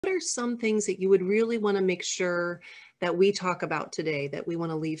are some things that you would really want to make sure that we talk about today, that we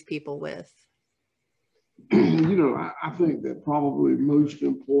want to leave people with? You know, I think that probably most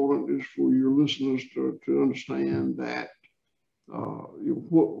important is for your listeners to understand that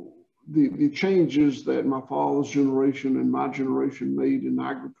the changes that my father's generation and my generation made in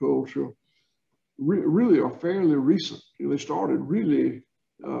agriculture really are fairly recent. You know, they started really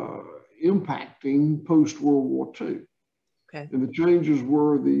impacting post-World War II. Okay. And the changes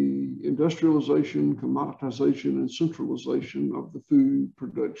were the industrialization, commoditization, and centralization of the food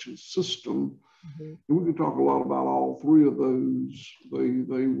production system. Mm-hmm. And we can talk a lot about all three of those.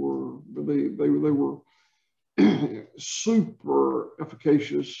 They were super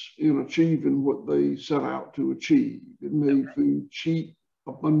efficacious in achieving what they set out to achieve. It made food cheap,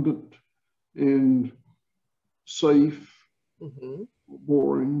 abundant, and safe. Mm-hmm.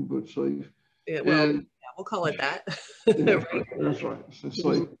 Boring, but safe. Yeah, well, and, yeah, we'll call it that. Yeah, that's right. It's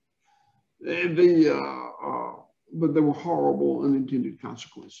safe. And but there were horrible unintended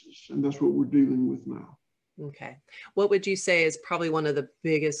consequences, and that's what we're dealing with now. Okay. What would you say is probably one of the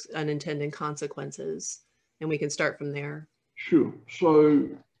biggest unintended consequences? And we can start from there. Sure. So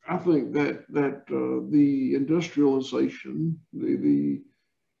I think that the industrialization, the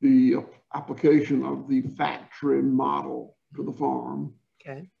application of the factory model to the farm,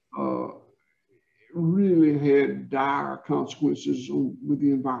 okay, really had dire consequences with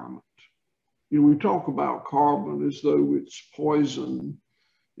the environment. You know, we talk about carbon as though it's poison.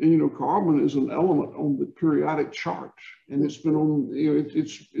 And, you know, carbon is an element on the periodic chart, and it's been on, you know,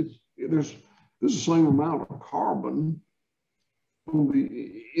 there's the same amount of carbon on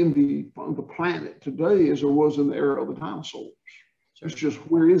the planet today as there was in the era of the dinosaurs. Sure. It's just,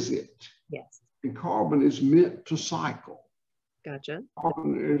 where is it? Yes. And carbon is meant to cycle. Gotcha.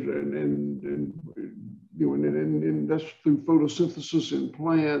 Carbon is, and that's through photosynthesis in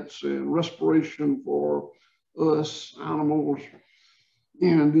plants and respiration for us animals.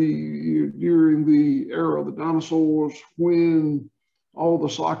 And during the era of the dinosaurs, when all the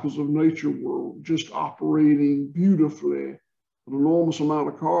cycles of nature were just operating beautifully, an enormous amount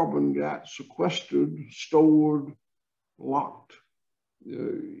of carbon got sequestered, stored, locked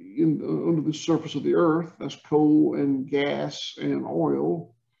under the surface of the earth. That's coal and gas and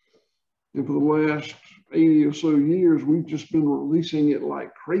oil. And for the last 80 or so years, we've just been releasing it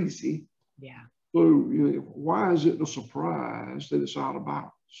like crazy. Yeah. So, you know, why is it a surprise that it's out of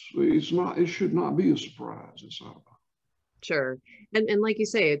balance? It's not. It should not be a surprise. It's out of balance. Sure. And like you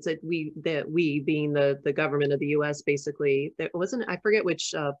say, it's that we being the government of the U.S. basically, there wasn't, I forget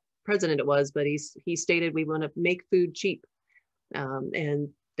which president it was, but he stated we want to make food cheap, and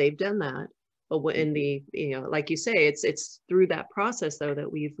they've done that. But in the, you know, like you say, it's through that process though that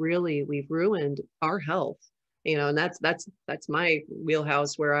we've ruined our health. You know, and that's my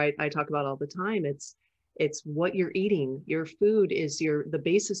wheelhouse where I talk about all the time. It's what you're eating. Your food is the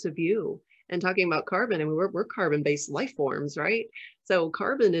basis of you. And talking about carbon, I mean, we're carbon-based life forms, right? So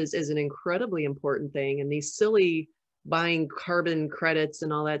carbon is an incredibly important thing. And these silly buying carbon credits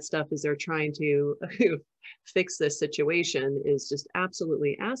and all that stuff as they're trying to fix this situation is just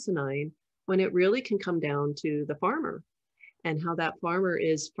absolutely asinine, when it really can come down to the farmer and how that farmer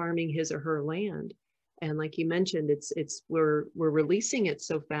is farming his or her land. And like you mentioned, we're releasing it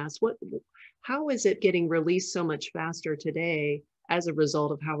so fast. How is it getting released so much faster today as a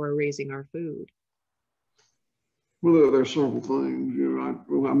result of how we're raising our food? Well, there are several things. You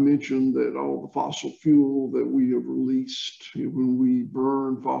know, I mentioned that all the fossil fuel that we have released, you know, when we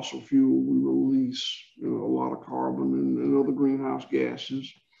burn fossil fuel, we release, you know, a lot of carbon and other greenhouse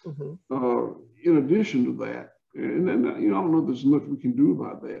gases. Mm-hmm. In addition to that, and then, you know, I don't know if there's much we can do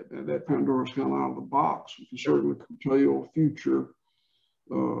about that. That Pandora's kind of out of the box. We can certainly curtail future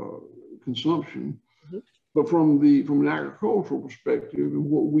consumption. Mm-hmm. But from an agricultural perspective, and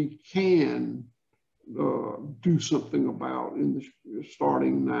what we can do something about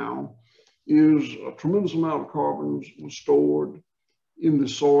starting now is a tremendous amount of carbon was stored in the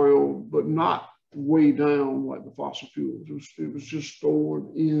soil, but not way down like the fossil fuels. It was just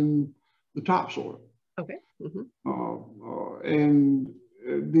stored in the topsoil. Okay. Mm-hmm. And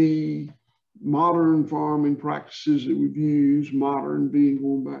the modern farming practices that we've used, modern being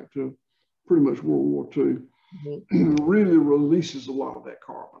going back to pretty much World War II, mm-hmm. really releases a lot of that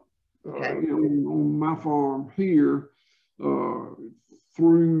carbon. Okay. You know, on my farm here,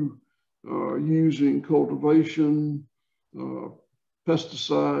 through using cultivation,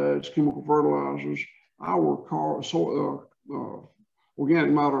 pesticides, chemical fertilizers, our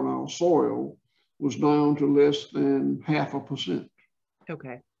organic matter in our soil was down to less than 0.5%.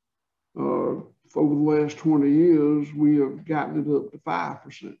 Okay. over the last 20 years, we have gotten it up to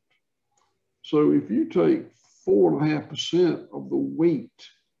 5%. So if you take 4.5% of the weight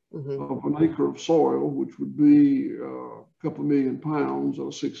of an acre of soil, which would be a couple million pounds at a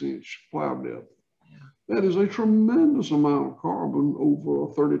 6-inch plow depth, that is a tremendous amount of carbon over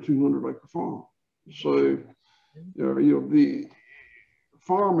a 3,200 acre farm. So, the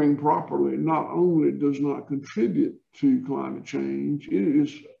farming properly not only does not contribute to climate change, it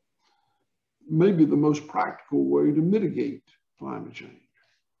is maybe the most practical way to mitigate climate change.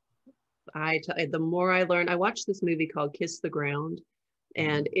 The more I learned, I watched this movie called Kiss the Ground,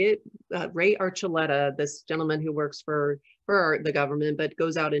 and Ray Archuleta, this gentleman who works for the government, but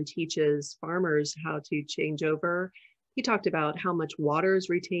goes out and teaches farmers how to change over. He talked about how much water is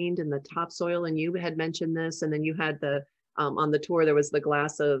retained in the topsoil, and you had mentioned this, and then you had the on the tour, there was the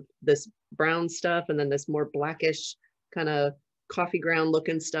glass of this brown stuff and then this more blackish kind of coffee ground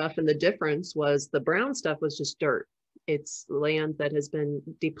looking stuff. And the difference was the brown stuff was just dirt. It's land that has been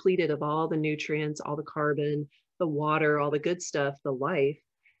depleted of all the nutrients, all the carbon, the water, all the good stuff, the life.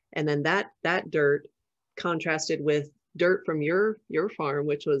 And then that dirt contrasted with dirt from your farm,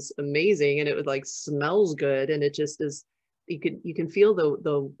 which was amazing. And it would like smells good. And it just is, you can feel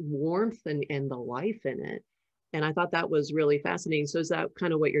the warmth and the life in it. And I thought that was really fascinating. So is that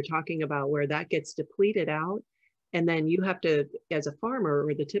kind of what you're talking about, where that gets depleted out? And then you have to, as a farmer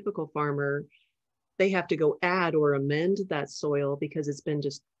or the typical farmer, they have to go add or amend that soil because it's been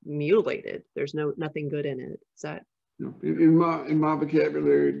just mutilated. There's nothing good in it. Is that? In my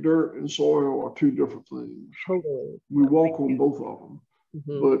vocabulary, dirt and soil are two different things. Totally. We walk on both of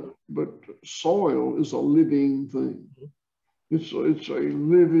them. But soil is a living thing. It's a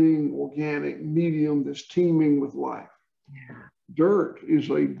living organic medium that's teeming with life. Yeah. Dirt is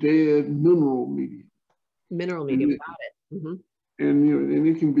a dead mineral medium. Mineral medium, got it. And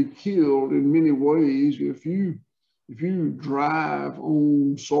it can be killed in many ways. If you drive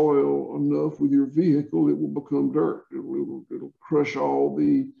on soil enough with your vehicle, it will become dirt. It'll crush all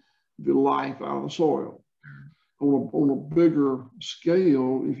the life out of the soil. On a bigger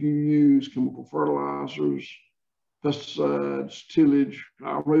scale, if you use chemical fertilizers, pesticides, tillage,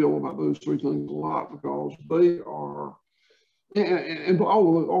 I rail about those three things a lot because they are, and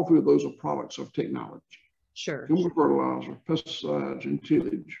all three of those are products of technology. Sure. Chemical fertilizer, pesticides, and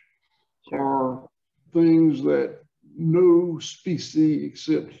tillage are things that no species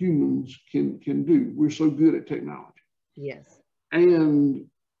except humans can do. We're so good at technology. Yes. And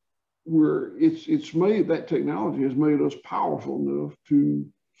that technology has made us powerful enough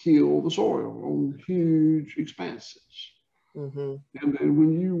to kill the soil on huge expanses. And then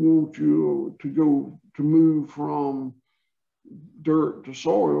when you want to move from dirt to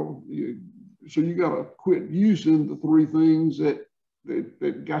soil, so you got to quit using the three things that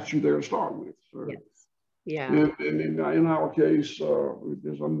got you there to start with. So, yes. Yeah. And in our case, as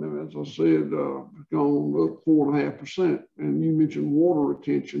I said, gone up 4.5%. And you mentioned water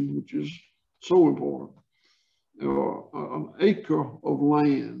retention, which is so important. An acre of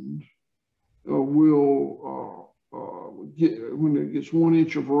land will get, when it gets 1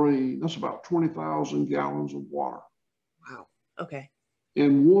 inch of rain, that's about 20,000 gallons of water. Wow. Okay.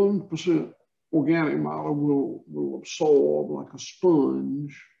 And 1% organic matter will absorb like a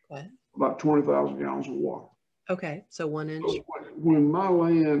sponge about 20,000 gallons of water. Okay. So 1 inch. So when my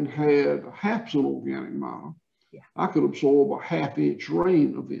land had 0.5% organic matter, I could absorb a 1/2 inch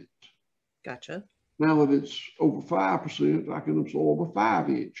rain event. Gotcha. Now that it's over 5%, I can absorb a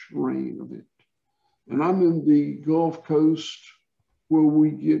 5-inch rain event. And I'm in the Gulf Coast where we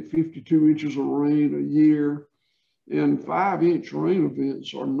get 52 inches of rain a year, and 5-inch rain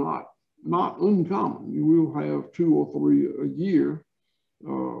events are not uncommon. You will have 2 or 3 a year.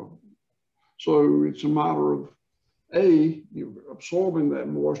 So it's a matter of absorbing that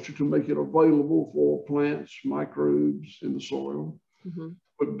moisture to make it available for plants, microbes in the soil.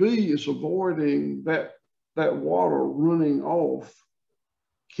 But B, is avoiding that water running off,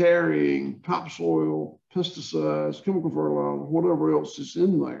 carrying topsoil, pesticides, chemical fertilizer, whatever else is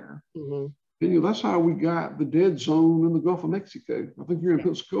in there. And that's how we got the dead zone in the Gulf of Mexico. I think you're in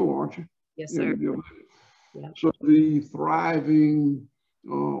Pensacola, aren't you? Yes, sir. So the thriving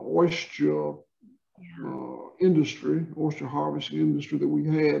oyster industry, oyster harvesting industry that we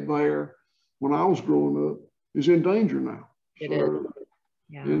had there when I was growing up is in danger now. It is.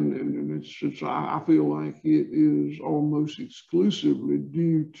 Yeah. And I feel like it is almost exclusively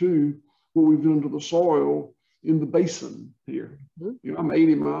due to what we've done to the soil in the basin here. I'm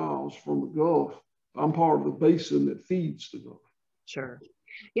 80 miles from the Gulf. I'm part of the basin that feeds the Gulf. Sure.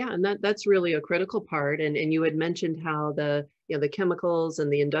 Yeah, and that's really a critical part. And you had mentioned how the chemicals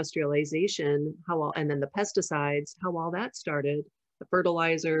and the industrialization, and then the pesticides, how all that started, the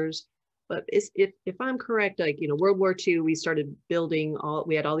fertilizers. But if I'm correct, like, World War II, we started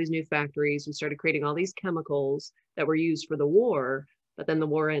we had all these new factories, we started creating all these chemicals that were used for the war, but then the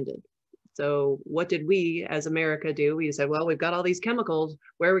war ended. So what did we as America do? We said, well, we've got all these chemicals,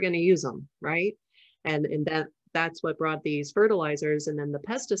 where are we going to use them, right? And that's what brought these fertilizers and then the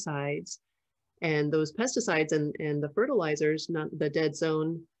pesticides, and those pesticides and the fertilizers, not the dead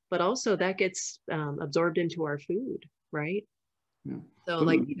zone, but also that gets absorbed into our food, right? Yeah. So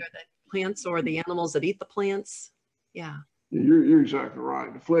like either the plants or the animals that eat the plants. Yeah. You're exactly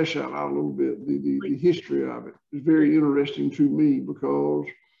right. To flesh out a little bit, the history of it is very interesting to me, because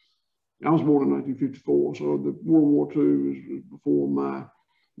I was born in 1954, so the World War II was before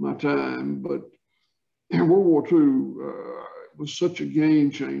my time. But World War II was such a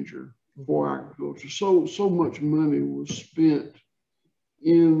game changer for agriculture. So much money was spent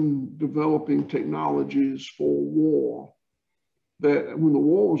in developing technologies for war that, when the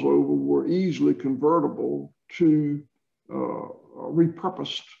war was over, were easily convertible to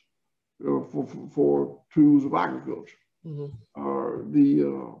repurposed for tools of agriculture.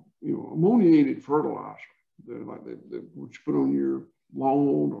 Ammoniated fertilizer, which you put on your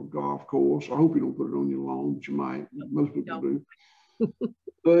lawn or golf course. I hope you don't put it on your lawn, but you might. Most people do.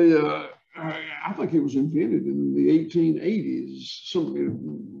 I think it was invented in the 1880s,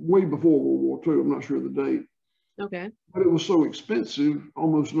 way before World War II. I'm not sure of the date. Okay. But it was so expensive,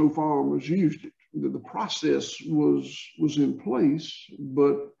 almost no farmers used it. The process was in place,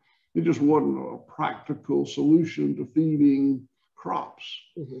 but it just wasn't a practical solution to feeding crops.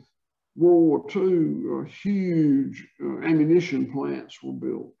 World War II, huge ammunition plants were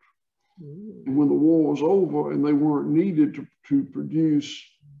built. And when the war was over and they weren't needed to produce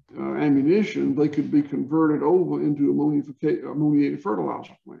ammunition, they could be converted over into ammoniated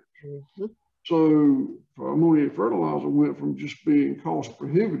fertilizer plants. So ammoniated fertilizer went from just being cost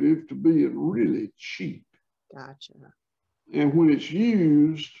prohibitive to being really cheap. Gotcha. And when it's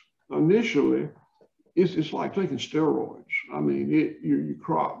used initially, it's like taking steroids. I mean,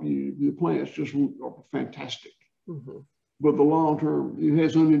 the plants just are fantastic. But the long term, it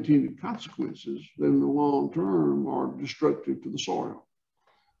has unintended consequences that in the long term are destructive to the soil.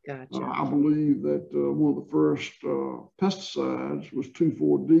 Gotcha. I believe that one of the first pesticides was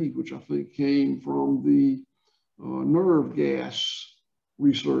 2,4-D, which I think came from the nerve gas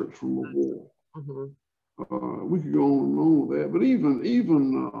research from the war. We could go on and on with that, but even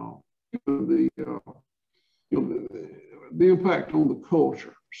the impact on the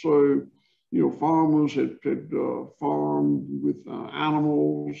culture. So, farmers had farmed with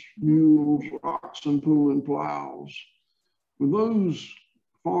animals, mules, oxen pulling plows. When those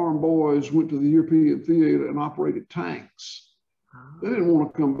farm boys went to the European theater and operated tanks, they didn't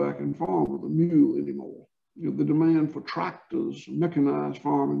want to come back and farm with a mule anymore. The demand for tractors, mechanized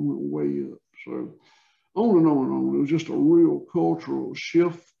farming went way up. So on and on and on. It was just a real cultural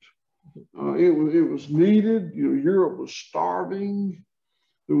shift. It was needed. Europe was starving.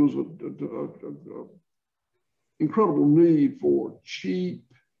 There was an incredible need for cheap,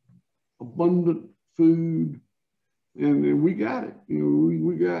 abundant food. And we got it.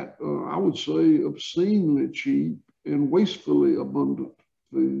 We got, I would say, obscenely cheap and wastefully abundant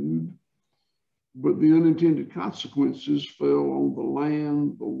food. But the unintended consequences fell on the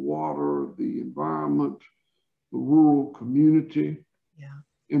land, the water, the environment, the rural community,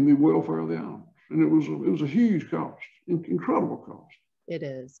 and the welfare of the animals. And it was a huge cost, incredible cost. It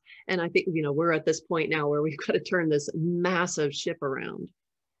is. And I think, we're at this point now where we've got to turn this massive ship around.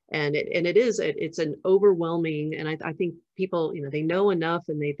 And it's an overwhelming, and I think people, they know enough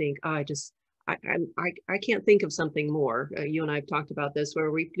and they think, I can't think of something more. You and I have talked about this,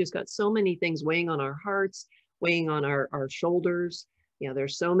 where we've just got so many things weighing on our hearts, weighing on our shoulders.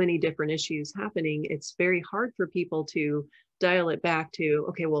 There's so many different issues happening. It's very hard for people to dial it back to,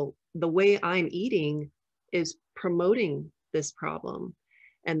 okay, well, the way I'm eating is promoting this problem.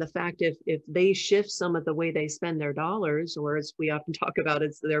 And the fact if they shift some of the way they spend their dollars, or as we often talk about,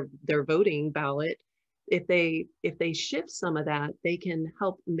 it's their voting ballot, if they shift some of that, they can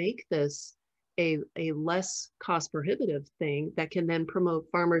help make this a less cost prohibitive thing that can then promote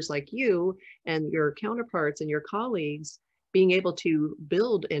farmers like you and your counterparts and your colleagues being able to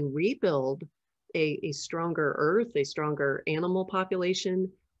build and rebuild a stronger earth, a stronger animal population,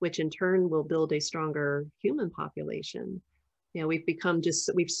 which in turn will build a stronger human population. We've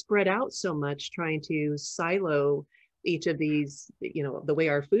spread out so much trying to silo each of these, the way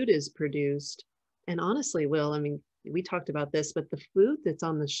our food is produced. And honestly, Will, we talked about this, but the food that's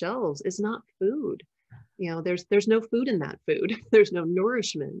on the shelves is not food. There's no food in that food. There's no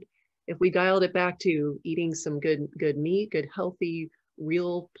nourishment. If we dialed it back to eating some good meat, good healthy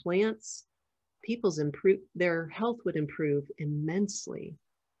real plants, their health would improve immensely,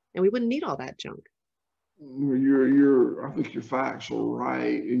 and we wouldn't need all that junk. I think your facts are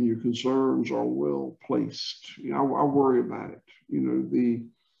right, and your concerns are well placed. I worry about it.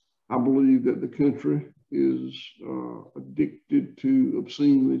 I believe that the country is addicted to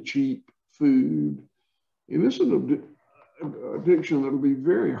obscenely cheap food, and this is an addiction that will be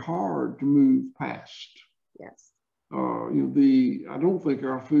very hard to move past. Yes. I don't think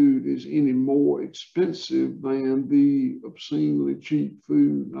our food is any more expensive than the obscenely cheap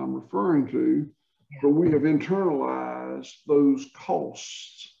food I'm referring to, but we have internalized those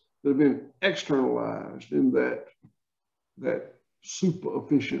costs that have been externalized in that super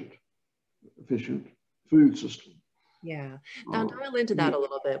efficient food system. Yeah. Now dial into that a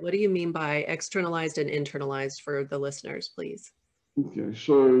little bit. What do you mean by externalized and internalized for the listeners, please? Okay,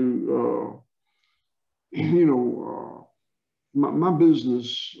 so my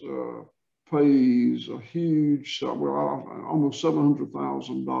business pays a huge, almost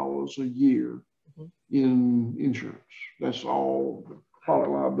 $700,000 a year in insurance. That's all the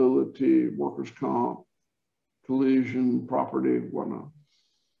product liability, workers' comp, collision, property, whatnot.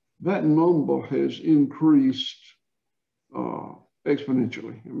 That number has increased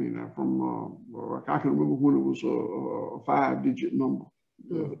exponentially. I mean, I can remember when it was a 5-digit number.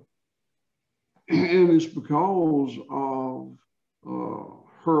 And it's because of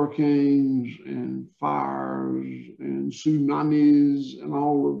hurricanes and fires and tsunamis and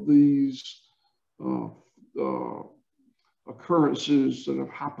all of these occurrences that have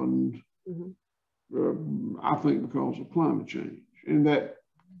happened, I think because of climate change. And that's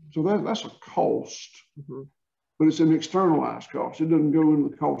a cost, but it's an externalized cost. It doesn't go into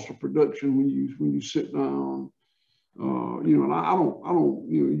the cost of production when you sit down. And I don't,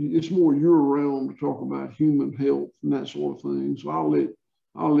 it's more your realm to talk about human health and that sort of thing. So I'll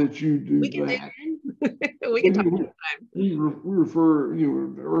let you do that. We can talk about time. We refer,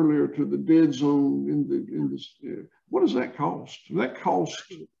 earlier to the dead zone in this. What does that cost? That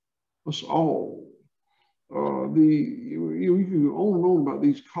costs us all. You can go on and on about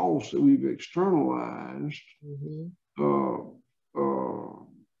these costs that we've externalized. And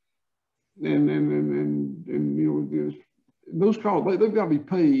those costs, they've got to be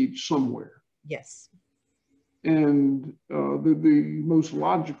paid somewhere. Yes. And the most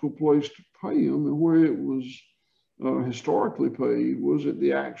logical place to pay them, and where it was historically paid, was at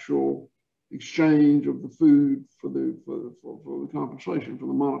the actual exchange of the food for the compensation, for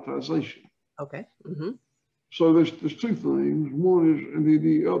the monetization. Okay. So there's two things. One is, and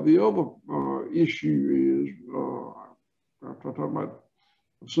the other issue is, I talk about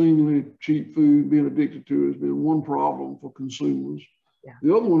obscenely cheap food, being addicted to has been one problem for consumers. Yeah.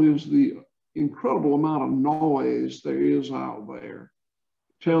 The other one is the incredible amount of noise there is out there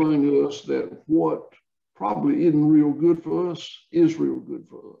telling us that what probably isn't real good for us is real good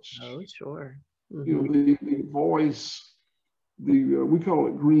for us. Oh, sure. The voice, we call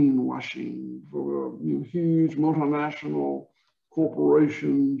it greenwashing for huge multinational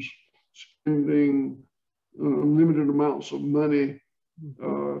corporations spending unlimited amounts of money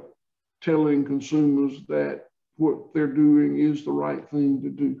telling consumers that what they're doing is the right thing to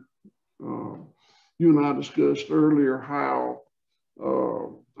do. You and I discussed earlier how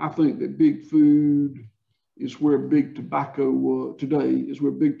I think that big food is where big tobacco was today, is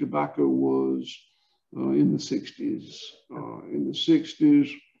where big tobacco was in the 60s. In the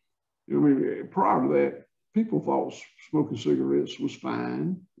 60s, prior to that, people thought smoking cigarettes was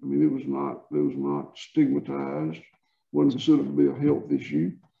fine. I mean, it was not stigmatized, wasn't considered to be a health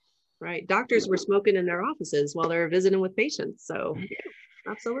issue. Right. Doctors were smoking in their offices while they were visiting with patients. So,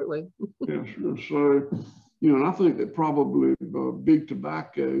 absolutely. Yeah, sure. So, and I think that probably big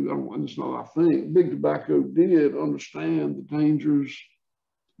tobacco, it's not I think, big tobacco did understand the dangers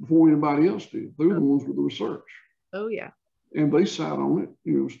before anybody else did. They were the ones with the research. Oh, yeah. And they sat on it.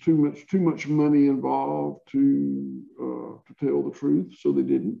 It was too much money involved to tell the truth, so they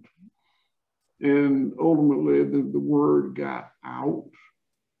didn't. And ultimately, the word got out,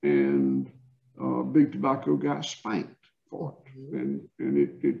 and big tobacco got spanked for it. And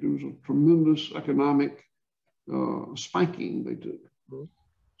it was a tremendous economic spanking they took.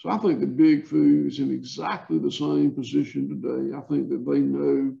 So I think that big food is in exactly the same position today. I think that they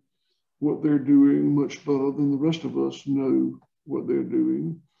know what they're doing much better than the rest of us know what they're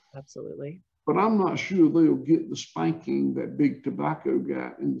doing. Absolutely. But I'm not sure they'll get the spanking that big tobacco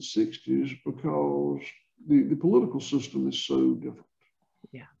got in the 60s, because the political system is so different.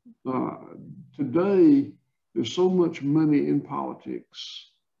 Yeah. Today, there's so much money in politics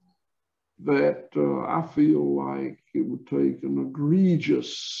that I feel like it would take an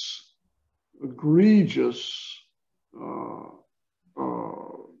egregious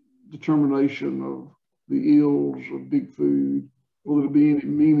determination of the ills of big food for there to be any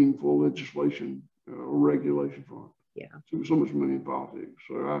meaningful legislation or regulation for it. Yeah. So much money in politics.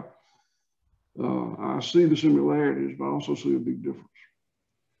 So I see the similarities, but I also see a big difference.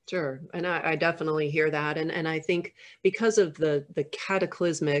 Sure. And I definitely hear that. And I think because of the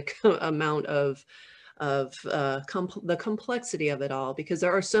cataclysmic amount of the complexity of it all, because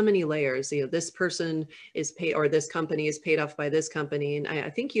there are so many layers. You know, this person is paid, or this company is paid off by this company. And I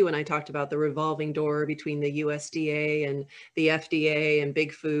think you and I talked about the revolving door between the USDA and the FDA and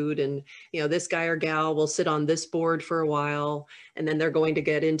big food. And, you know, this guy or gal will sit on this board for a while, and then they're going to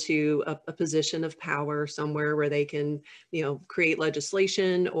get into a position of power somewhere where they can, you know, create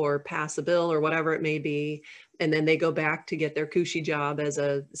legislation or pass a bill or whatever it may be. And then they go back to get their cushy job as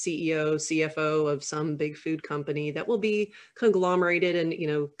a CEO, CFO of some big food company that will be conglomerated and, you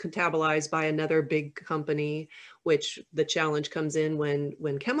know, catabolized by another big company, which the challenge comes in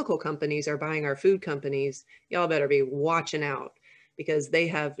when chemical companies are buying our food companies. Y'all better be watching out, because they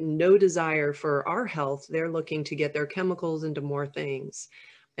have no desire for our health. They're looking to get their chemicals into more things.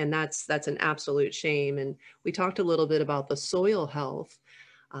 And that's an absolute shame. And we talked a little bit about the soil health.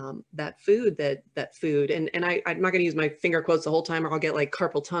 That food, and I'm not going to use my finger quotes the whole time, or I'll get like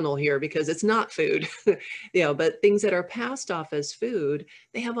carpal tunnel here, because it's not food, you know, but things that are passed off as food,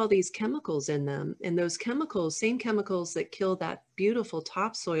 they have all these chemicals in them. And those chemicals, same chemicals that kill that beautiful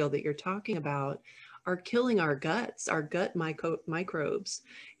topsoil that you're talking about, are killing our guts, our gut microbes.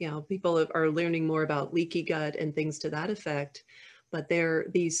 You know, people are learning more about leaky gut and things to that effect, but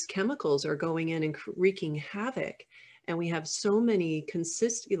these chemicals are going in and wreaking havoc. And we have so many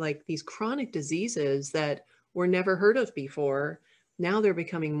like these chronic diseases that were never heard of before. Now they're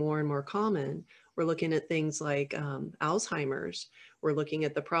becoming more and more common. We're looking at things like Alzheimer's. We're looking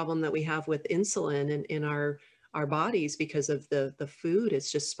at the problem that we have with insulin in our bodies because of the food.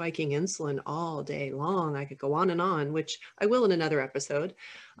 It's just spiking insulin all day long. I could go on, which I will in another episode.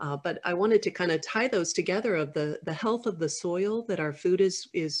 But I wanted to kind of tie those together, of the health of the soil that our food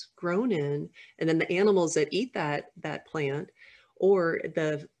is grown in, and then the animals that eat that plant, or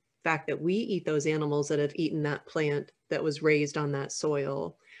the fact that we eat those animals that have eaten that plant that was raised on that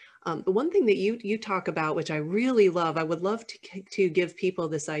soil. The one thing that you talk about, which I really love, I would love to give people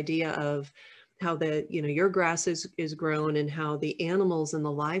this idea of how your grass is grown, and how the animals and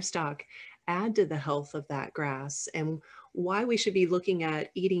the livestock add to the health of that grass, and why we should be looking at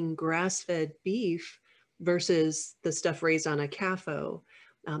eating grass-fed beef versus the stuff raised on a CAFO.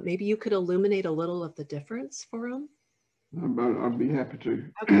 Maybe you could illuminate a little of the difference for them? I'd be happy to.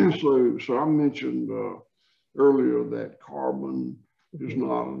 Okay. So I mentioned earlier that carbon is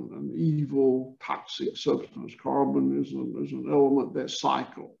not an evil, toxic substance. Carbon is an element that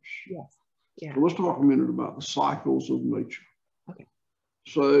cycles. Yes. Yeah. So let's talk a minute about the cycles of nature. Okay.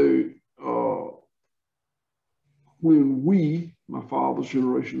 So when we, my father's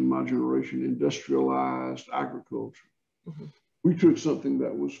generation, my generation, industrialized agriculture, we took something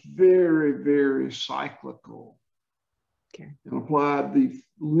that was very, very cyclical, okay, and applied the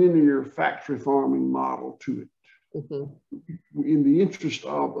linear factory farming model to it. In the interest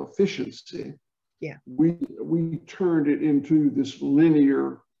of efficiency, yeah, we turned it into this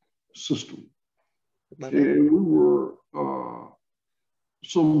linear system. Love and it. we were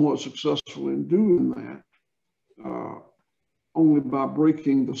somewhat successful in doing that, only by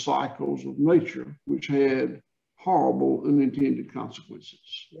breaking the cycles of nature, which had horrible unintended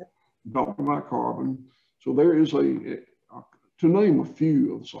consequences. Yep. Talked about carbon. So there is to name a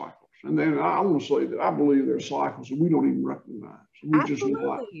few of the cycles. And then I want to say that I believe there are cycles that we don't even recognize. We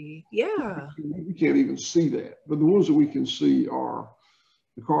Absolutely. Yeah. We can't even see that. But the ones that we can see are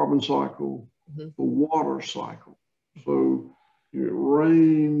the carbon cycle, the water cycle. So it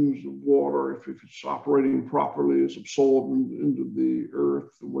rains, water, if it's operating properly, it's absorbed into the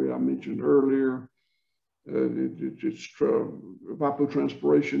earth the way I mentioned earlier.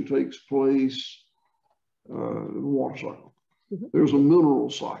 Evapotranspiration takes place, the water cycle. There's a mineral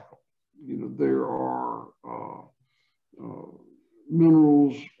cycle. There are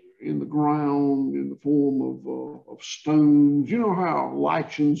minerals in the ground in the form of stones. You know how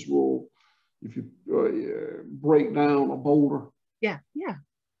lichens will, if you break down a boulder? Yeah, yeah.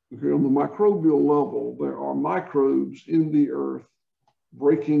 Okay, on the microbial level, there are microbes in the earth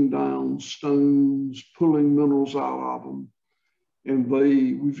breaking down stones, pulling minerals out of them. And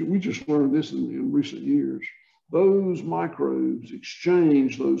we just learned this in recent years. those microbes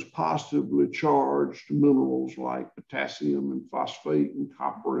exchange those positively charged minerals like potassium and phosphate and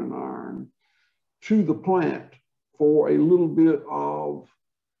copper and iron to the plant for a little bit of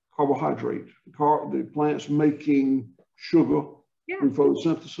carbohydrate. The plant's making sugar through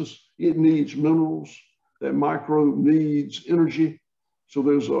photosynthesis. It needs minerals. That microbe needs energy. So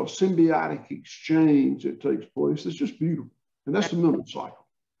there's a symbiotic exchange that takes place. It's just beautiful. And that's the mineral cycle.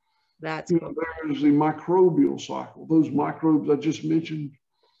 That's cool. There's the microbial cycle. Those microbes I just mentioned.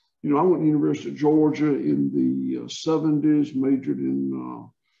 I went to the University of Georgia in the 70s, majored in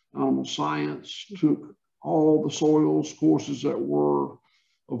animal science, took all the soils courses that were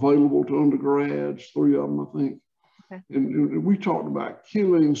available to undergrads, 3 of them, I think. Okay. And we talked about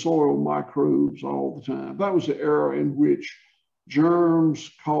killing soil microbes all the time. That was the era in which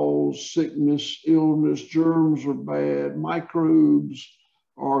germs cause sickness, illness. Germs are bad. Microbes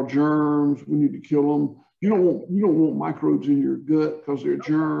are germs. We need to kill them. You don't want microbes in your gut because they're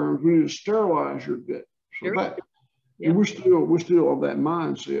germs. We need to sterilize your gut. So sure. And we're still of that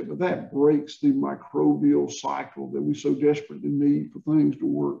mindset, but that breaks the microbial cycle that we so desperately need for things to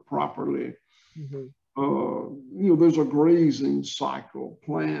work properly. Mm-hmm. There's a grazing cycle.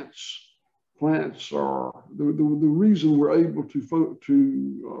 Plants are the reason we're able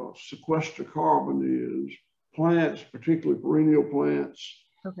to sequester carbon is plants, particularly perennial plants,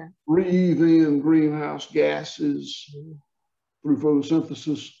 breathe in greenhouse gases through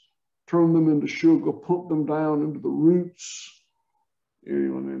photosynthesis, turn them into sugar, pump them down into the roots,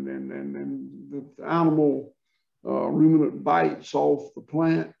 and the animal ruminant bites off the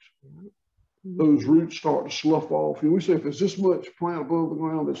plant. Those roots start to slough off. We say if there's this much plant above the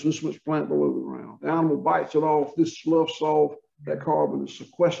ground, there's this much plant below the ground. The animal bites it off, this sloughs off, that carbon is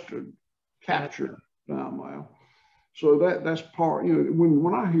sequestered, captured down there. So that's part,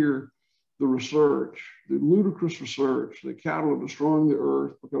 when I hear the research, the ludicrous research that cattle are destroying the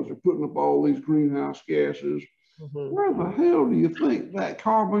earth because they're putting up all these greenhouse gases, where the hell do you think that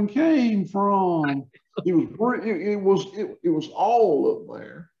carbon came from? It was all up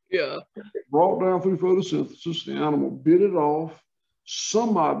there. Yeah. Brought down through photosynthesis, the animal bit it off.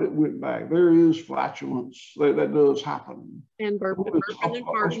 Some of it went back. There is flatulence that does happen. And burping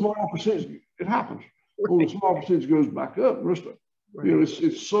a small percentage, it happens. Right. Only a small percentage goes back up. The rest of it,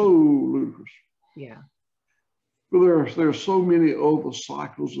 it's so ludicrous. Yeah. But there are so many other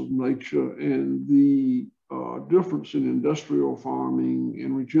cycles of nature, and the difference in industrial farming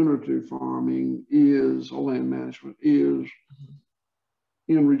and regenerative farming is land management.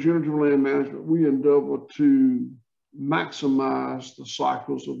 In regenerative land management, we endeavor to maximize the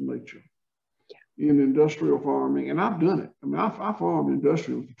cycles of nature. Yeah. In industrial farming, and I've done it. I mean, I farmed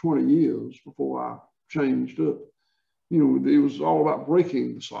industrial for 20 years before I changed up. It was all about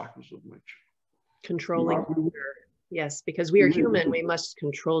breaking the cycles of nature. Controlling nature. Yes, because we are human, we must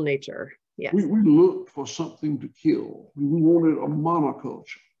control nature. Yes. We looked for something to kill. We wanted a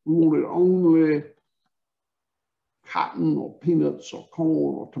monoculture. We wanted only cotton or peanuts or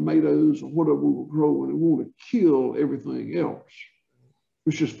corn or tomatoes or whatever we were growing, and we want to kill everything else,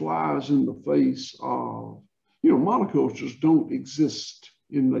 which just flies in the face of, monocultures don't exist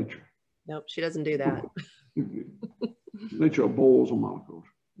in nature. Nope, she doesn't do that. Nature abhors a monoculture.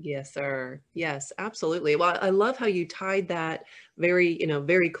 Yes, sir. Yes, absolutely. Well, I love how you tied that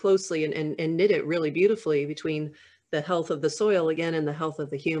very closely and knit it really beautifully between the health of the soil again and the health of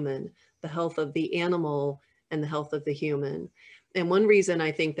the human, the health of the animal and the health of the human. And one reason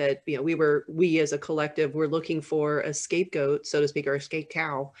I think that, we as a collective were looking for a scapegoat, so to speak, or a escape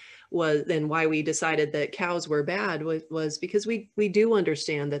cow, and why we decided that cows were bad was because we do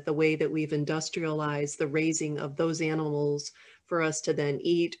understand that the way that we've industrialized the raising of those animals for us to then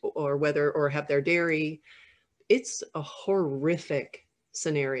eat or have their dairy, it's a horrific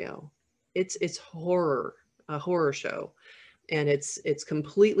scenario. It's a horror show. And it's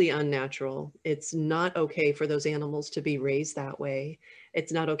completely unnatural. It's not okay for those animals to be raised that way.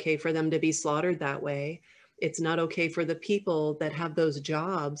 It's not okay for them to be slaughtered that way. It's not okay for the people that have those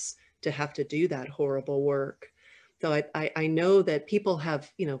jobs to have to do that horrible work. So I know that people have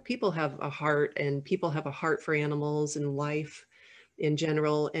a heart, and people have a heart for animals and life in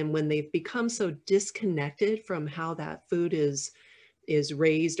general. And when they've become so disconnected from how that food is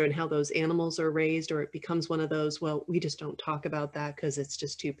raised and how those animals are raised, or it becomes one of those, well, we just don't talk about that because it's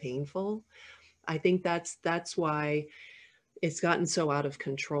just too painful. I think that's why it's gotten so out of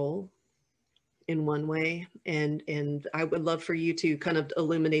control in one way. And I would love for you to kind of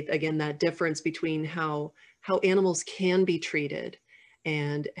illuminate again that difference between how animals can be treated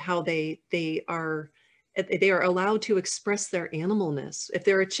and how they are They are allowed to express their animalness. If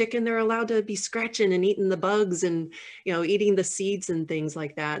they're a chicken, they're allowed to be scratching and eating the bugs and, you know, eating the seeds and things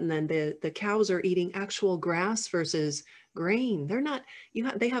like that. And then the cows are eating actual grass versus grain. They're not,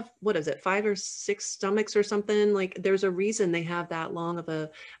 they have, what is it, 5 or 6 stomachs or something? Like, there's a reason they have that long of a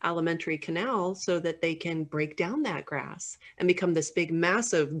alimentary canal, so that they can break down that grass and become this big,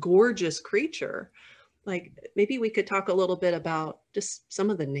 massive, gorgeous creature. Like, maybe we could talk a little bit about just some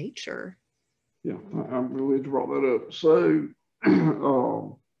of the nature. Yeah, I'm really glad you brought that up. So,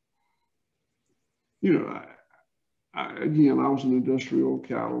 you know, again, I was an industrial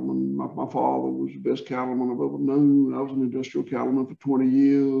cattleman. My father was the best cattleman I've ever known. I was an industrial cattleman for 20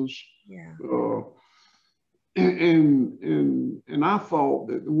 years. Yeah. And I thought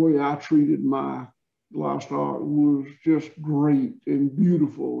that the way I treated my livestock was just great and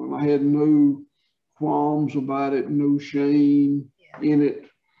beautiful, and I had no qualms about it, no shame in it.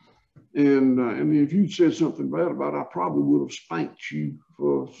 And if you'd said something bad about it, I probably would have spanked you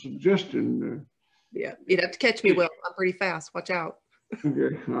for suggesting. Yeah, you'd have to catch me, Will. I'm pretty fast. Watch out.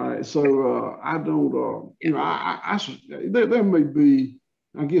 Okay, all right. So I don't, you know, there may be,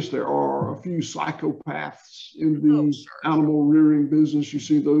 I guess there are a few psychopaths in the animal rearing business. You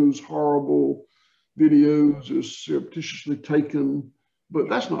see those horrible videos is surreptitiously taken, but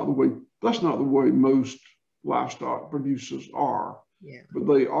that's not the way. That's not the way most livestock producers are. Yeah. But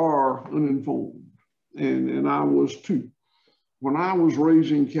they are uninformed, and I was too. When I was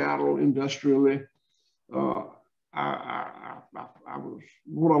raising cattle industrially, I was,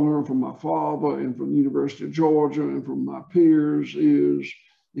 what I learned from my father and from the University of Georgia and from my peers is,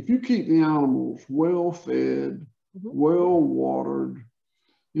 if you keep the animals well fed, well watered,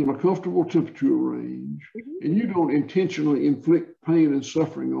 in a comfortable temperature range, and you don't intentionally inflict pain and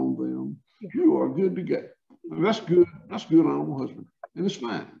suffering on them, you are good to go. And that's good. That's good animal husbandry, and it's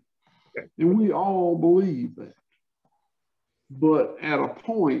fine. And we all believe that. But at a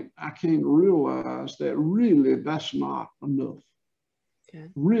point, I came to realize that really that's not enough.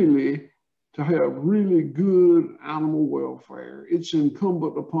 Really, to have really good animal welfare, it's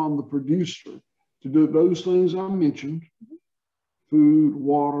incumbent upon the producer to do those things I mentioned: food,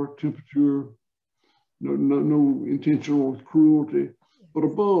 water, temperature, no intentional cruelty. But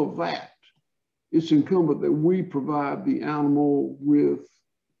above that, it's incumbent that we provide the animal with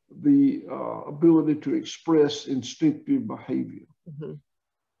the ability to express instinctive behavior. You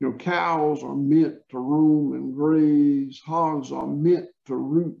know, cows are meant to roam and graze. Hogs are meant to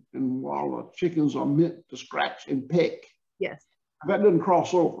root, and while chickens are meant to scratch and peck. Yes. That doesn't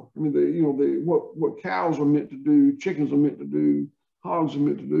cross over. I mean, what cows are meant to do, chickens are meant to do, hogs are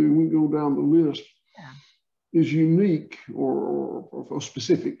meant to do, and we go down the list, is unique or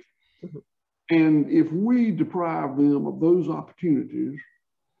specific. And if we deprive them of those opportunities,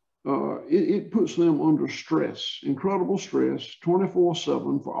 it puts them under stress, incredible stress,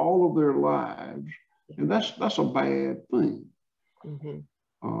 24/7 for all of their lives, and that's a bad thing. You know,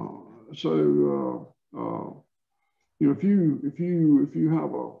 if you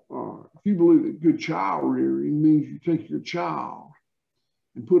believe that good child rearing means you take your child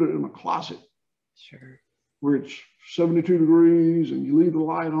and put it in a closet, where it's 72 degrees, and you leave the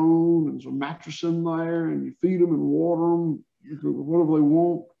light on, and there's a mattress in there, and you feed them and water them, whatever they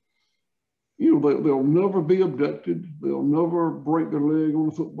want. You know, they'll never be abducted. They'll never break their leg on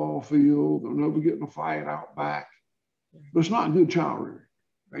the football field. They'll never get in a fight out back. But it's not good child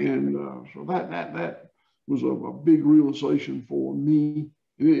rearing. And so that was a big realization for me.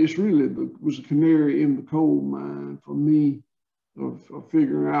 It's really was a canary in the coal mine for me of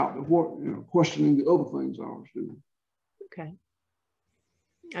figuring out questioning the other things I was doing. Okay.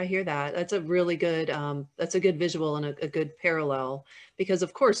 I hear that. That's a really good, that's a good visual and a good parallel, because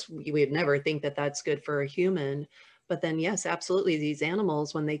of course we would never think that that's good for a human, but then yes, absolutely. These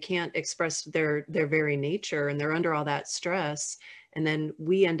animals, when they can't express their very nature and they're under all that stress, and then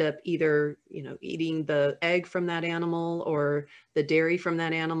we end up either, you know, eating the egg from that animal or the dairy from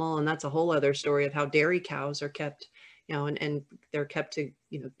that animal. And that's a whole other story of how dairy cows are kept, you know, and they're kept to,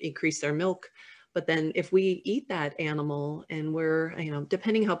 you know, increase their milk. But then if we eat that animal and we're, you know,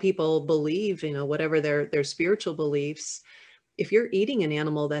 depending how people believe, you know, whatever their spiritual beliefs, if you're eating an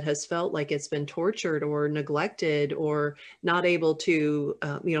animal that has felt like it's been tortured or neglected or not able to,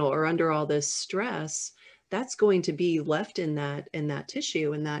 you know, or under all this stress, that's going to be left in that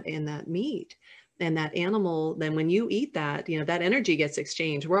tissue, in that meat. And that animal, then when you eat that, you know, that energy gets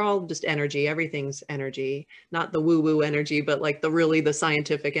exchanged. We're all just energy. Everything's energy, not the woo-woo energy, but like the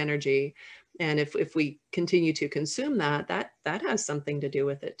scientific energy. And if we continue to consume that has something to do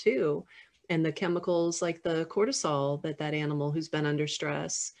with it too. And the chemicals like the cortisol that animal who's been under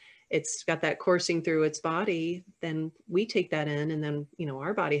stress, it's got that coursing through its body, then we take that in, and then, you know,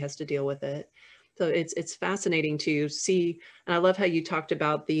 our body has to deal with it. So it's fascinating to see. And I love how you talked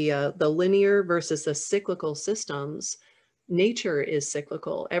about the linear versus the cyclical systems. Nature is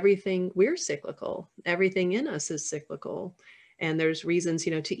cyclical. Everything, we're cyclical. Everything in us is cyclical. And there's reasons,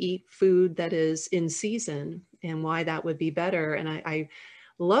 you know, to eat food that is in season and why that would be better. And I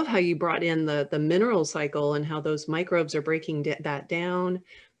love how you brought in the mineral cycle and how those microbes are breaking that down.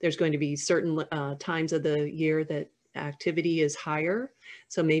 There's going to be certain times of the year that activity is higher.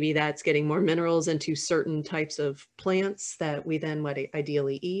 So maybe that's getting more minerals into certain types of plants that we then would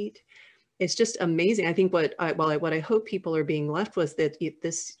ideally eat. It's just amazing. I think what I hope people are being left with at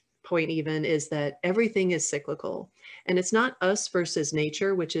this point even is that everything is cyclical, and it's not us versus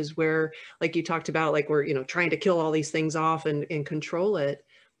nature, which is where, like you talked about, like we're, you know, trying to kill all these things off and control it.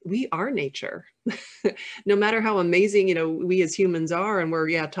 We are nature. No matter how amazing, you know, we as humans are, and we're,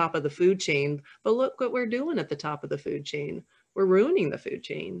 yeah, top of the food chain, but look what we're doing at the top of the food chain. We're ruining the food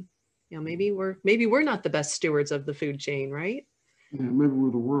chain. You know, maybe we're not the best stewards of the food chain, right? Yeah, maybe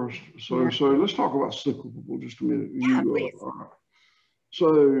we're the worst. So, Yeah. so let's talk about cyclical for just a minute. Yeah, please.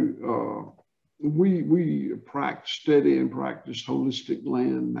 We study and practice holistic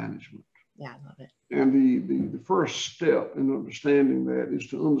land management. Yeah, I love it. And the first step in understanding that is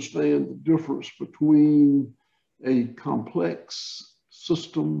to understand the difference between a complex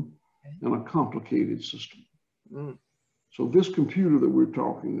system and a complicated system. Mm. So this computer that we're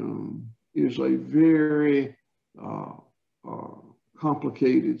talking on is a very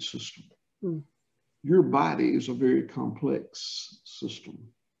complicated system. Mm. Your body is a very complex system.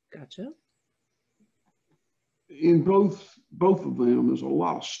 Gotcha. In both of them, there's a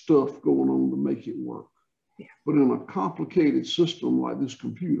lot of stuff going on to make it work. Yeah. But in a complicated system like this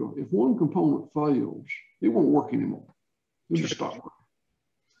computer, if one component fails, it won't work anymore. It'll just stop working.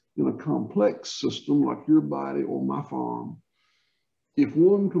 In a complex system like your body or my farm, if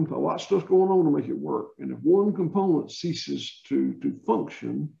one component, a lot of stuff going on to make it work, and if one component ceases to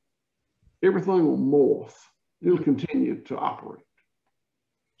function, everything will morph. It'll continue to operate.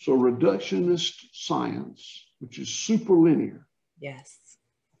 So reductionist science, which is super linear, Yes,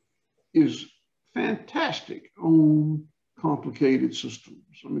 is fantastic on complicated systems.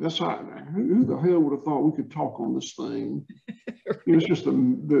 I mean, that's how, who the hell would have thought we could talk on this thing? right. It's just the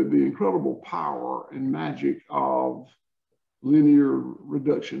incredible power and magic of linear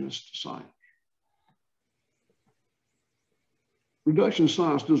reductionist science. Reductionist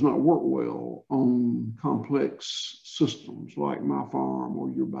science does not work well on complex systems like my farm or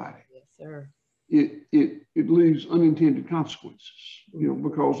your body. Yes, sir. It leaves unintended consequences, you know,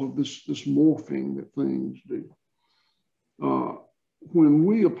 because of this morphing that things do. When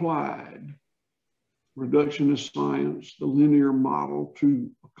we applied reductionist science, the linear model, to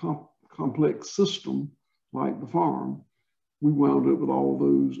a complex system like the farm, we wound up with all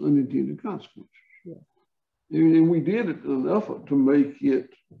those unintended consequences. Yeah. And we did it in an effort to make it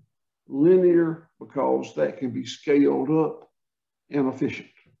linear because that can be scaled up and efficient.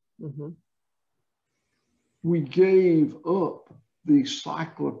 Mm-hmm. We gave up the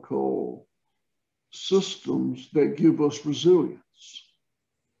cyclical systems that give us resilience.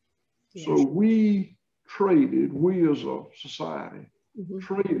 Yes. So we as a society,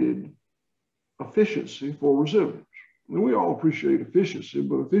 traded efficiency for resilience. And we all appreciate efficiency,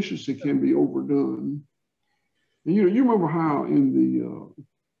 but efficiency can be overdone. And you remember how in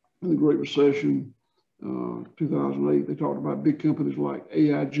the Great Recession, 2008, they talked about big companies like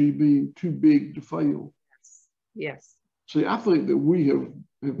AIG being too big to fail. Yes. See, I think that we have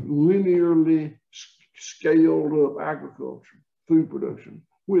linearly scaled up agriculture, food production,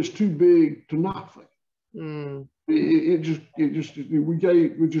 where it's too big to not fail. Mm. We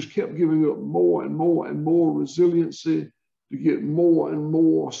just kept giving up more and more and more resiliency to get more and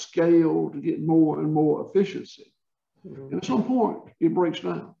more scale, to get more and more efficiency. And at some point, it breaks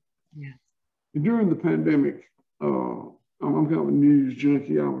down. Yeah. And during the pandemic, I'm kind of a news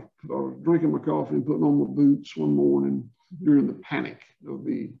junkie. I was drinking my coffee and putting on my boots one morning during the panic of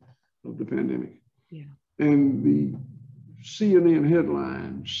the pandemic. Yeah. And the CNN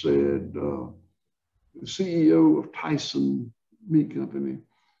headline said, the CEO of Tyson Meat Company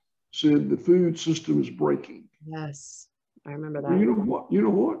said the food system is breaking. Yes, I remember that. And you know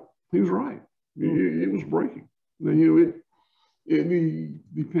what? He was right. It was breaking. Now,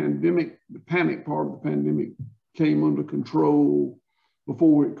 the pandemic, the panic part of the pandemic came under control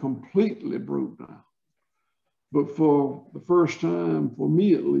before it completely broke down. But for the first time, for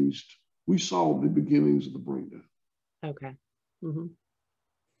me at least, we saw the beginnings of the breakdown. Okay. Mm-hmm.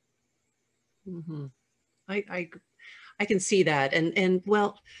 Mm-hmm. I can see that. And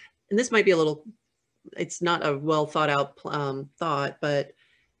well, and this might be a little, it's not a well thought out thought, but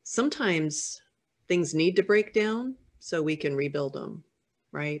sometimes things need to break down so we can rebuild them,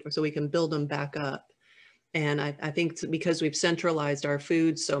 right? Or so we can build them back up. And I think because we've centralized our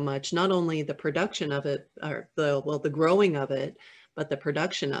food so much, not only the production of it, or the growing of it, but the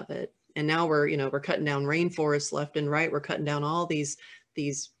production of it. And now we're cutting down rainforests left and right. We're cutting down all these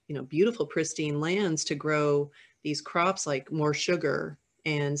beautiful pristine lands to grow these crops like more sugar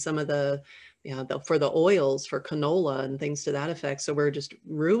and some of for the oils for canola and things to that effect. So we're just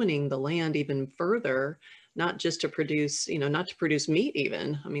ruining the land even further, not just to produce, not to produce meat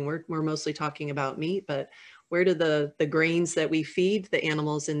even. I mean, we're mostly talking about meat, but where do the grains that we feed the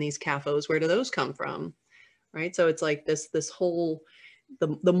animals in these CAFOs, where do those come from? Right. So it's like this whole,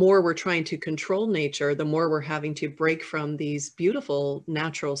 the more we're trying to control nature, the more we're having to break from these beautiful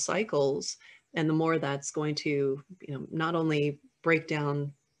natural cycles. And the more that's going to, not only break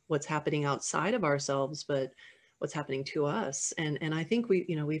down what's happening outside of ourselves, but what's happening to us. And I think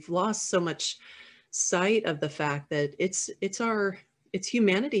we've lost so much sight of the fact that it's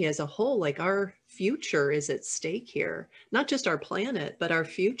humanity as a whole. Like, our future is at stake here, not just our planet, but our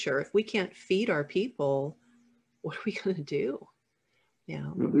future. If we can't feed our people, what are we going to do?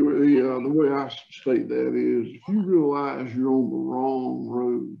 Yeah. The way I state that is, if you realize you're on the wrong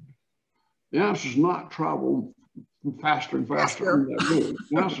road, the answer is not travel faster and faster on that road.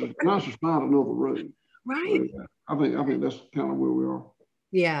 The answer is find another road. Right. So, I think that's kind of where we are.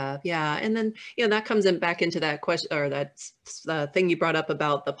 Yeah, yeah. And then, that comes back into that question, or that thing you brought up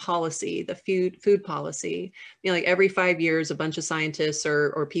about the policy, the food policy. Like every 5 years, a bunch of scientists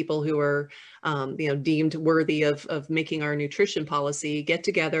or people who are, deemed worthy of making our nutrition policy get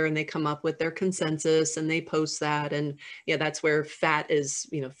together, and they come up with their consensus and they post that. And that's where fat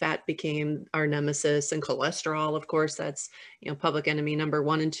became our nemesis, and cholesterol, of course, that's, public enemy number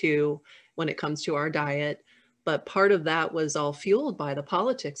 1 and 2 when it comes to our diet. But part of that was all fueled by the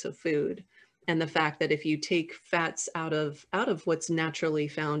politics of food, and the fact that if you take fats out of what's naturally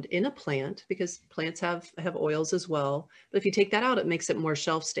found in a plant, because plants have oils as well, but if you take that out, it makes it more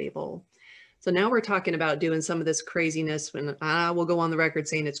shelf stable. So now we're talking about doing some of this craziness, when I will go on the record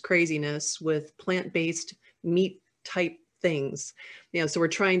saying it's craziness, with plant-based meat type things. So we're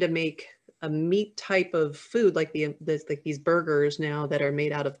trying to make a meat type of food, like these burgers now that are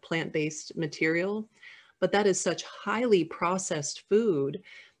made out of plant-based material. But that is such highly processed food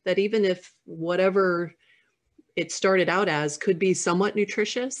that even if whatever it started out as could be somewhat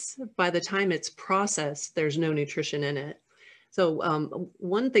nutritious, by the time it's processed, there's no nutrition in it. So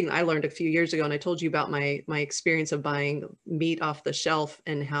one thing I learned a few years ago, and I told you about my experience of buying meat off the shelf,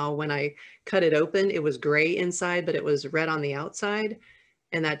 and how when I cut it open, it was gray inside, but it was red on the outside.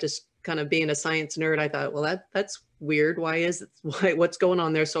 And that just kind of, being a science nerd, I thought, well, that's weird. What's going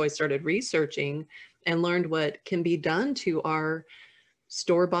on there? So I started researching and learned what can be done to our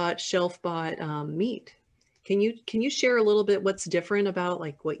store-bought, shelf-bought meat. Can you share a little bit what's different about,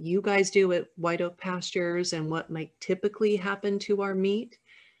 like, what you guys do at White Oak Pastures, and what might typically happen to our meat,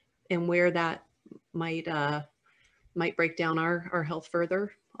 and where that might break down our health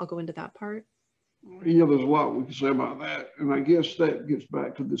further? I'll go into that part. Yeah, there's a lot we can say about that. And I guess that gets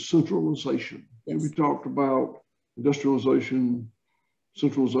back to the centralization. Yes. And we talked about industrialization,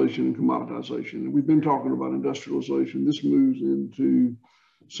 centralization, and commoditization. And we've been talking about industrialization. This moves into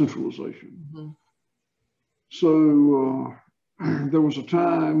centralization. Mm-hmm. So there was a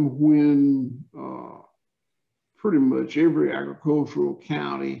time when pretty much every agricultural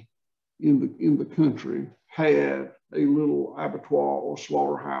county in the country had a little abattoir or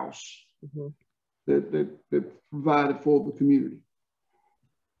slaughterhouse. Mm-hmm. that provided for the community.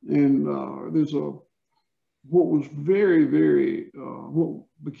 And what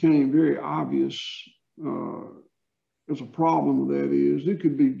became very obvious as a problem with that is it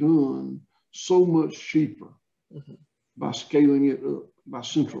could be done so much cheaper. Mm-hmm. by scaling it up, by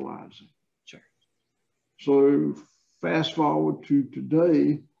centralizing. Sure. So fast forward to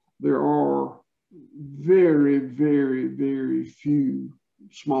today, there are very, very, very few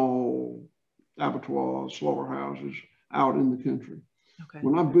small abattoirs, slaughterhouses out in the country. Okay.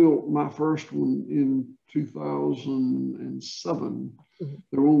 When I built my first one in 2007, mm-hmm.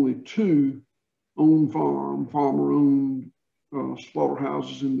 there were only 2 farmer-owned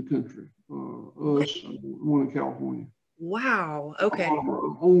slaughterhouses in the country. Us, one in California. Wow. Okay.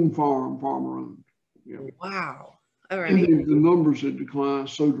 Farmer-owned. Yeah. Wow. All right. And the numbers had declined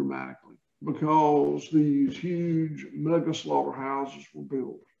so dramatically because these huge mega slaughterhouses were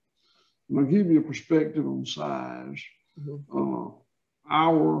built. And I'll give you a perspective on size. Mm-hmm.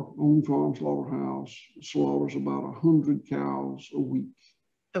 Our own farm slaughterhouse slaughters about 100 cows a week.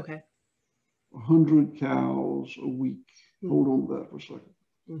 Okay. 100 cows a week. Hold on to that for a second.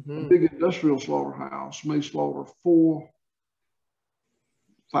 A big industrial slaughterhouse may slaughter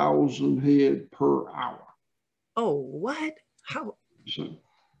 4,000 head per hour. Oh, what? How? So,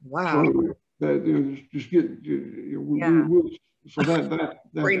 Wow. so that, just get, so that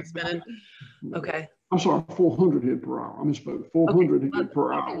Brain spinning. Okay. I'm sorry, 400 head per hour. I misspoke. 400 Okay. head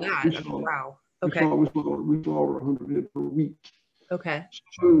per hour. Wow. Okay. We slaughter 100 head per week. Okay.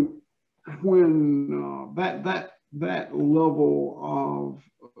 So when that level of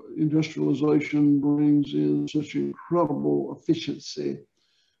industrialization brings in such incredible efficiency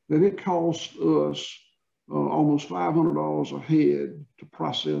that it costs us almost $500 a head to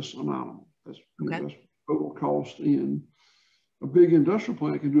process an animal. That's total cost in. A big industrial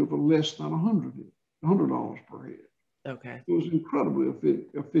plant can do it for less than $100 per head. Okay. It was incredibly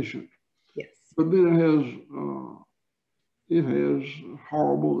efficient. Yes. But then it has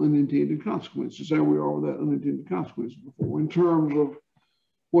horrible unintended consequences. There we are with that unintended consequences before. In terms of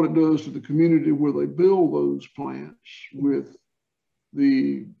what it does to the community where they build those plants with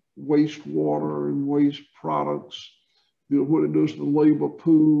the wastewater and waste products, what it does to the labor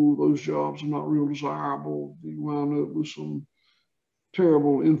pool, those jobs are not real desirable. You wind up with some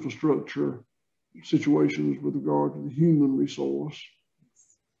terrible infrastructure situations with regard to the human resource.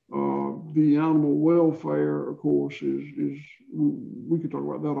 The animal welfare, of course, we could talk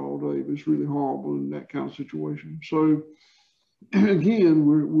about that all day, but it's really horrible in that kind of situation. So again,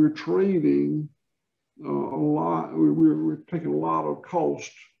 we're trading a lot, we're taking a lot of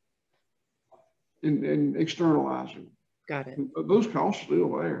cost and externalizing. Got it. Those costs are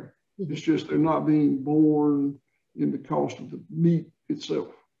still there. It's just they're not being borne in the cost of the meat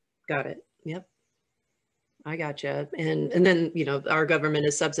itself. Got it. Yep. I gotcha. And then, our government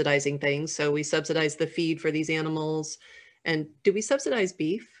is subsidizing things. So we subsidize the feed for these animals. And do we subsidize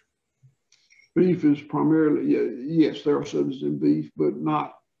beef? Beef is primarily, yes, there are subsidies in beef, but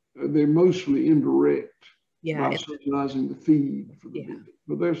they're mostly indirect by subsidizing the feed for the beef.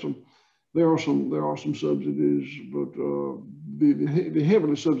 But there are some subsidies, but the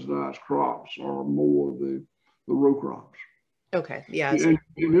heavily subsidized crops are more the row crops. Okay. Yeah. And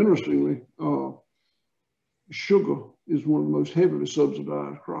interestingly, sugar is one of the most heavily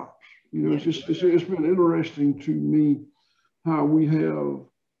subsidized crops. It's been interesting to me how we have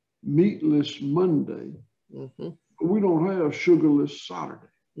meatless Monday, but we don't have sugarless Saturday.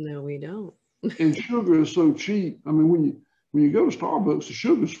 No, we don't. And sugar is so cheap. I mean, when you go to Starbucks, the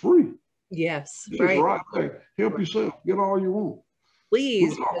sugar's free. Yes, it's right there. Help yourself. Get all you want.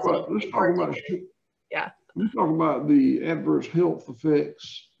 Please. Let's talk about yeah. We talk about the adverse health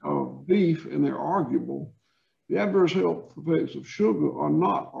effects of beef, and they're arguable. The adverse health effects of sugar are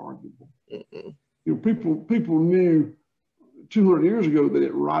not arguable. People knew 200 years ago that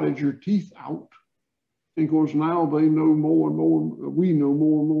it rotted your teeth out. And of course, now they know more and more. We know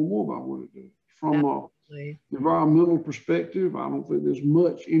more and more about what it does. From an environmental perspective, I don't think there's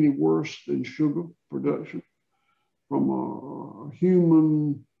much any worse than sugar production. From a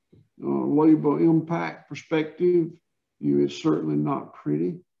human labor impact perspective, it's certainly not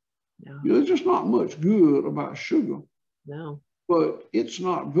pretty. No. There's just not much good about sugar. No. But it's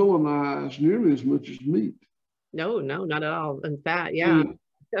not villainized nearly as much as meat. No, not at all. In fact, yeah.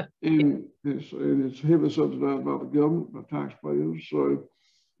 And it's heavily subsidized by the government, by taxpayers. So,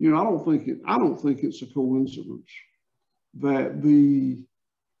 I don't think it's a coincidence that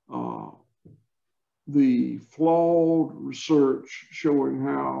the flawed research showing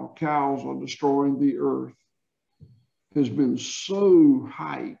how cows are destroying the earth has been so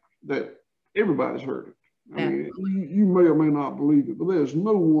hyped that everybody's heard it. I mean, you may or may not believe it, but there's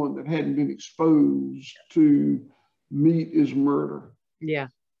no one that hadn't been exposed to meat is murder. Yeah.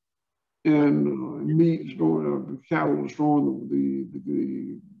 And meat is cattle destroying the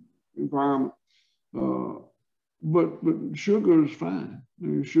environment. But sugar is fine.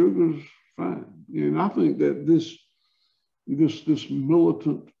 Sugar's fine. And I think that this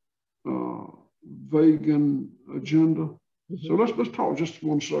militant vegan agenda. So let's talk just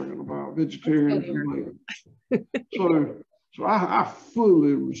 1 second about vegetarians and vegan. So I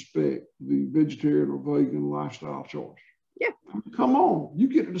fully respect the vegetarian or vegan lifestyle choice. Yeah. Come on, you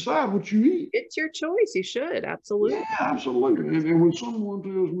get to decide what you eat. It's your choice. You should, absolutely. Yeah, absolutely. And when someone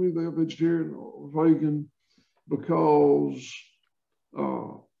tells me they're vegetarian or vegan because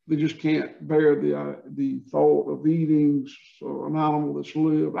they just can't bear the thought of eating an animal that's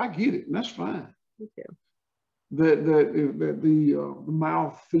lived, I get it, and that's fine. Me too. That the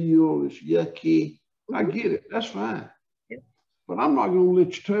mouth feel is yucky, I get it, that's fine. Yeah. But I'm not going to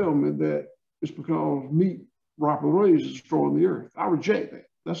let you tell me that it's because meat properly raised is destroying the earth. I reject that.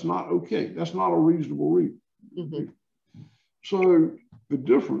 That's not okay. That's not a reasonable reason. Mm-hmm. So the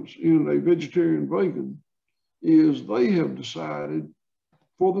difference in a vegetarian vegan is they have decided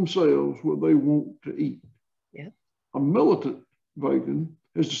for themselves what they want to eat. Yeah. A militant vegan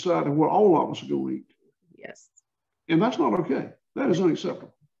has decided what all of us are going to eat. Yes. And that's not okay. That is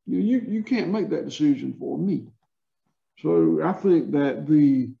unacceptable. You can't make that decision for me. So I think that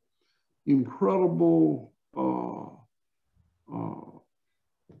the incredible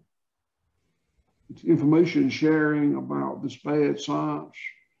information sharing about this bad science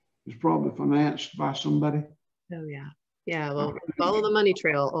is probably financed by somebody. Oh, yeah. Yeah, well, follow the money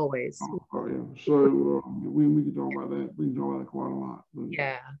trail always. Yeah. So we can talk about that. We can talk about it quite a lot. But.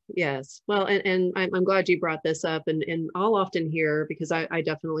 Yeah, yes. Well, and I'm glad you brought this up. And I'll often hear, because I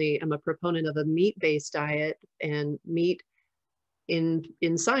definitely am a proponent of a meat-based diet, and meat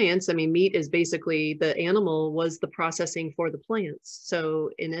in science, I mean, meat is basically, the animal was the processing for the plants.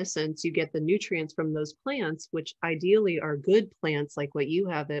 So in essence, you get the nutrients from those plants, which ideally are good plants like what you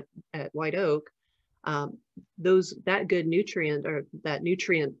have at White Oak. That good nutrient, or that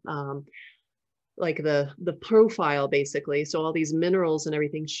nutrient, like the profile basically. So all these minerals and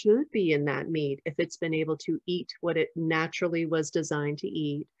everything should be in that meat if it's been able to eat what it naturally was designed to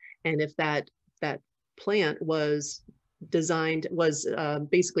eat. And if that plant was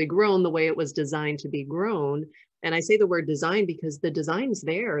basically grown the way it was designed to be grown. And I say the word design because the design's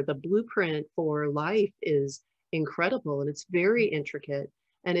there. The blueprint for life is incredible, and it's very intricate,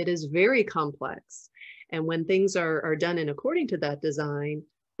 and it is very complex. And when things are done in according to that design,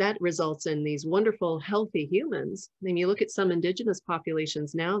 that results in these wonderful, healthy humans. I mean, you look at some indigenous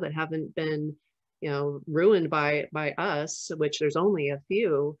populations now that haven't been, ruined by us, which there's only a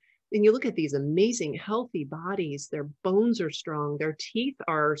few. And you look at these amazing, healthy bodies. Their bones are strong. Their teeth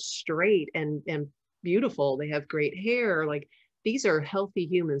are straight and beautiful. They have great hair. Like, these are healthy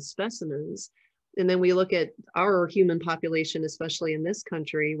human specimens. And then we look at our human population, especially in this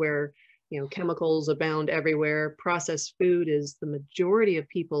country, where chemicals abound everywhere. Processed food is the majority of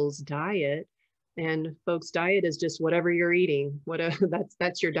people's diet. And folks' diet is just whatever you're eating.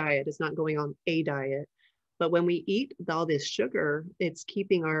 That's your diet. It's not going on a diet. But when we eat all this sugar, it's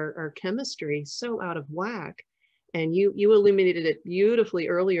keeping our chemistry so out of whack. And you illuminated it beautifully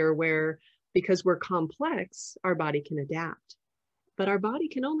earlier, where because we're complex, our body can adapt. But our body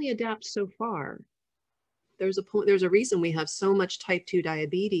can only adapt so far. There's a reason we have so much type 2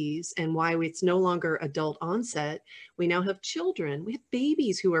 diabetes, and why it's no longer adult onset. We now have children. We have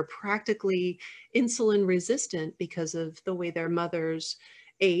babies who are practically insulin resistant because of the way their mothers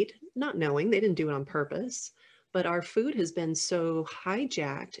ate, not knowing, they didn't do it on purpose. But our food has been so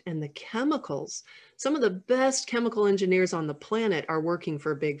hijacked, and the chemicals, some of the best chemical engineers on the planet are working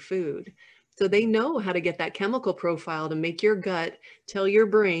for big food. So they know how to get that chemical profile to make your gut tell your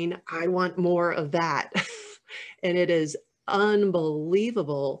brain, I want more of that. And it is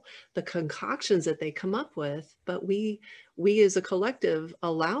unbelievable, the concoctions that they come up with. But we as a collective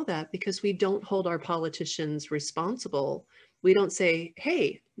allow that because we don't hold our politicians responsible. We don't say,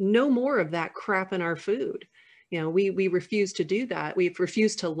 hey, no more of that crap in our food. We refuse to do that. We've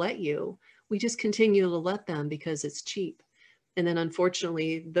refused to let you. We just continue to let them because it's cheap. And then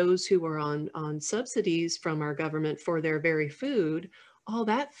unfortunately, those who are on subsidies from our government for their very food, all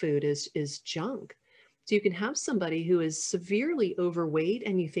that food is junk. So you can have somebody who is severely overweight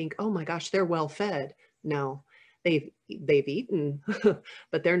and you think, oh my gosh, they're well fed. No, they've eaten,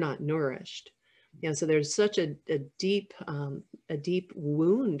 but they're not nourished. So there's such a deep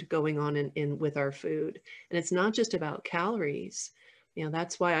wound going on in with our food. And it's not just about calories.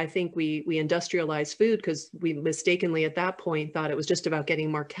 That's why I think we industrialize food, because we mistakenly at that point thought it was just about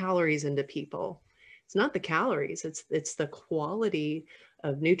getting more calories into people. It's not the calories, it's the quality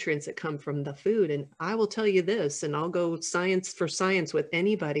of nutrients that come from the food. And I will tell you this, and I'll go science for science with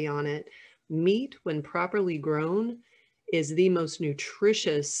anybody on it. Meat, when properly grown, is the most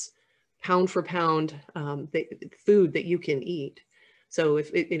nutritious pound for pound food that you can eat. So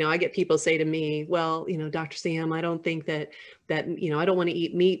if I get people say to me, well, Dr. Sam, I don't think that I don't want to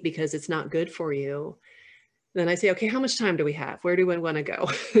eat meat because it's not good for you. Then I say, okay, how much time do we have? Where do we want to go?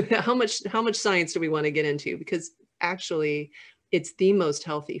 how much science do we want to get into? Because actually, it's the most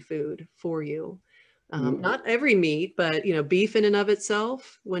healthy food for you. Not every meat, but beef in and of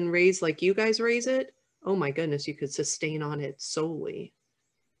itself, when raised like you guys raise it, oh my goodness, you could sustain on it solely.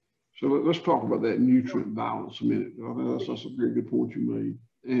 So let's talk about that nutrient balance a minute. I think that's a very good point you made.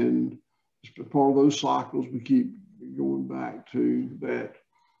 And it's part of those cycles we keep going back to, that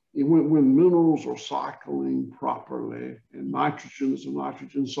when minerals are cycling properly, and nitrogen is a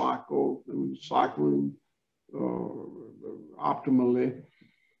nitrogen cycle, and cycling optimally,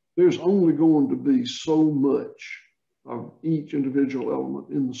 there's only going to be so much of each individual element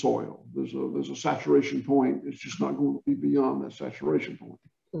in the soil. There's a saturation point. It's just not going to be beyond that saturation point.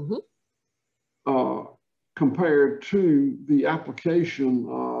 Mm-hmm. Compared to the application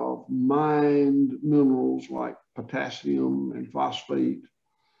of mined minerals like potassium and phosphate,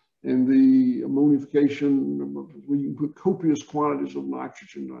 and the ammonification, where you put copious quantities of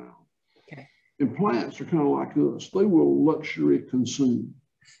nitrogen down. Okay. And plants are kind of like us. They will luxury consume.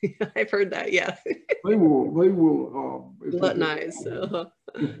 I've heard that, yeah. They will gluttonize.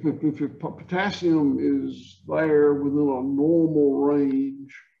 If potassium is there within a normal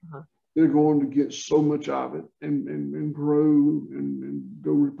range, they're going to get so much of it and grow and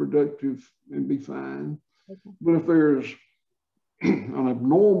go reproductive and be fine. Okay. But if there's an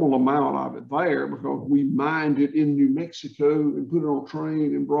abnormal amount of it there because we mined it in New Mexico and put it on a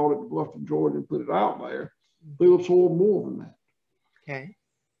train and brought it to Bluffton, Georgia and put it out there, they'll absorb more than that. Okay.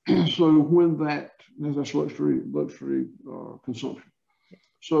 So when that's luxury consumption.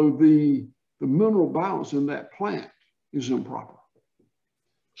 So the mineral balance in that plant is improper.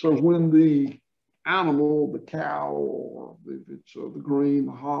 So when the animal, the cow, or if it's the grain,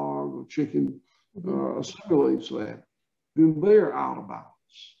 the hog, or chicken, assimilates that, then they're out of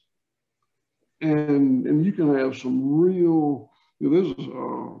balance. And you can have some real, there's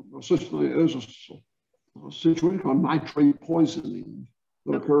a situation called nitrate poisoning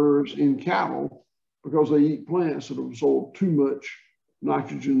that occurs in cattle because they eat plants that absorb too much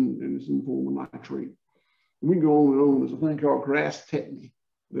nitrogen and it's in the form of nitrate. And we can go on and on. There's a thing called grass tetany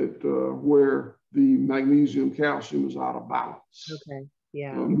that where the magnesium calcium is out of balance. Okay.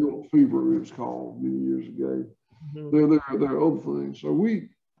 Yeah. Milk fever, it was called many years ago. Mm-hmm. There are other things. So we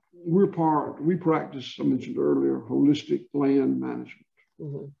practice, I mentioned earlier, holistic land management.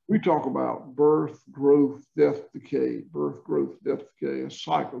 Mm-hmm. We talk about birth, growth, death, decay, birth, growth, death, decay, a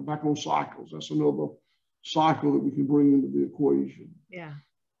cycle, back on cycles. That's another cycle that we can bring into the equation. Yeah.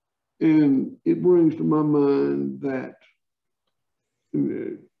 And it brings to my mind that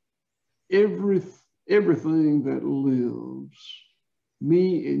everything that lives,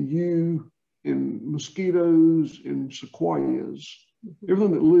 me and you and mosquitoes and sequoias,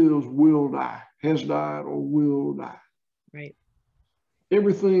 everything that lives will die, has died or will die. Right.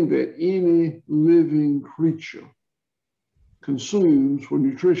 Everything that any living creature consumes for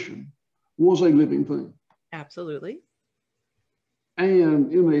nutrition was a living thing. Absolutely.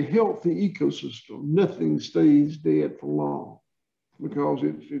 And in a healthy ecosystem, nothing stays dead for long because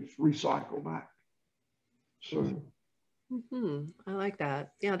it's recycled back. So. I like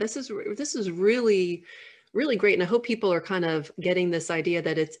that. Yeah, this is really, really great. And I hope people are kind of getting this idea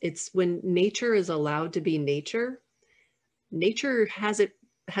that it's when nature is allowed to be nature, nature has it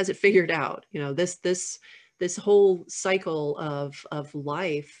figured out. You know, this whole cycle of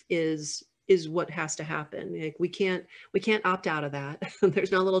life is what has to happen. Like we can't opt out of that.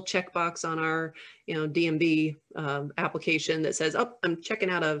 There's no little checkbox on our DMB application that says, oh, I'm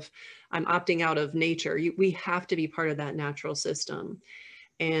opting out of nature. We have to be part of that natural system.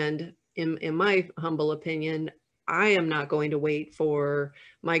 And in my humble opinion, I am not going to wait for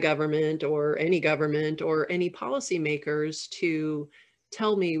my government or any policymakers to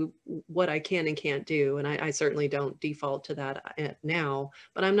tell me what I can and can't do. And I certainly don't default to that now,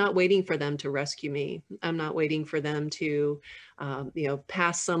 but I'm not waiting for them to rescue me. I'm not waiting for them to,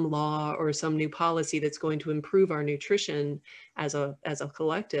 pass some law or some new policy that's going to improve our nutrition as a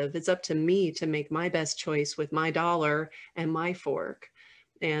collective. It's up to me to make my best choice with my dollar and my fork.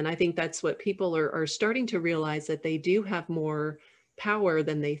 And I think that's what people are starting to realize, that they do have more power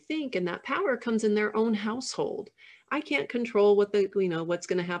than they think. And that power comes in their own household. I can't control what's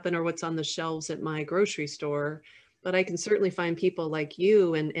going to happen or what's on the shelves at my grocery store, but I can certainly find people like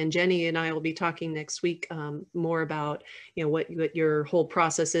you and Jenny and I will be talking next week more about, what your whole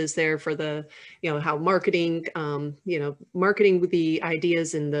process is there for the, how marketing, marketing with the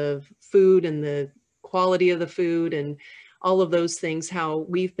ideas and the food and the quality of the food and all of those things, how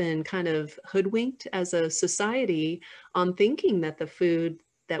we've been kind of hoodwinked as a society on thinking that the food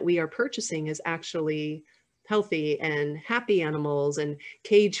that we are purchasing is actually healthy and happy animals and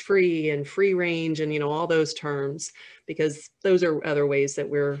cage-free and free range and all those terms, because those are other ways that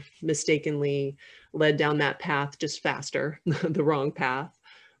we're mistakenly led down that path just faster, the wrong path.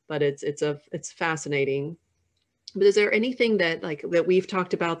 But it's fascinating. But is there anything that we've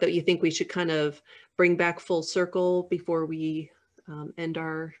talked about that you think we should kind of bring back full circle before we end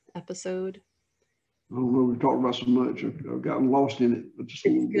our episode? I don't know, we've talked about so much. I've gotten lost in it. But just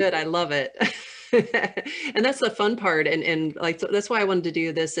it's good. I love it. And that's the fun part. And like, so that's why I wanted to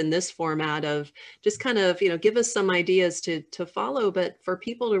do this in this format of just kind of, give us some ideas to follow, but for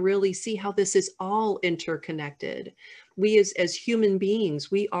people to really see how this is all interconnected. We as human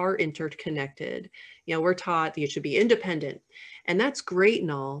beings, we are interconnected. We're taught you should be independent, and that's great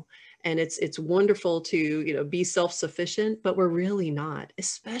and all. And it's wonderful to, be self-sufficient, but we're really not,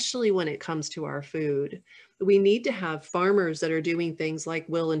 especially when it comes to our food. We need to have farmers that are doing things like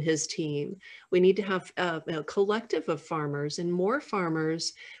Will and his team. We need to have a collective of farmers and more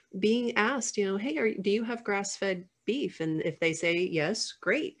farmers being asked, hey, do you have grass-fed beef? And if they say yes,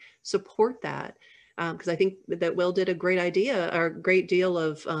 great, support that. Because I think that Will did a great idea or a great deal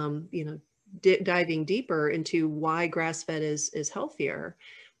of, diving deeper into why grass-fed is healthier.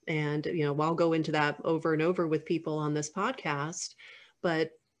 And, I'll go into that over and over with people on this podcast,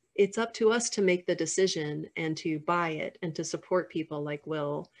 but it's up to us to make the decision and to buy it and to support people like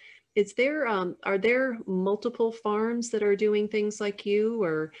Will. Are there multiple farms that are doing things like you,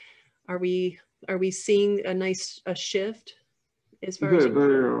 or are we seeing a shift as far as? I'm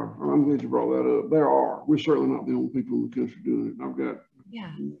glad you brought that up. There are. We're certainly not the only people in the country doing it. I've got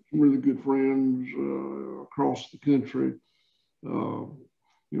some really good friends across the country.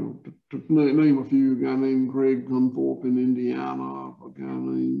 To name a few, a guy named Greg Gunthorpe in Indiana, a guy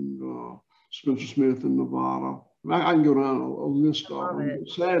named Spencer Smith in Nevada. I can go down a list of them, but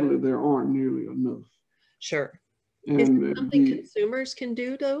sadly, there aren't nearly enough. Sure. And is there something consumers can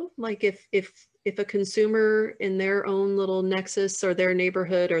do though? Like if a consumer in their own little nexus or their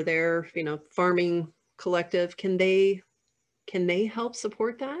neighborhood or their, farming collective, can they help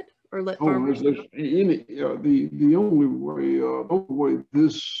support that? Or let farmers the only way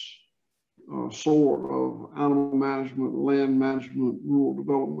this sort of animal management, land management, rural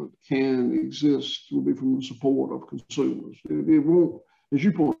development can exist will be from the support of consumers. It won't, as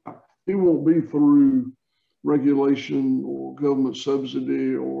you point out, it won't be through regulation or government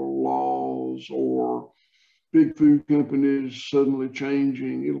subsidy or laws or big food companies suddenly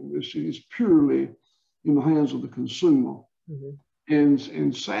changing. It's purely in the hands of the consumer. Mm-hmm.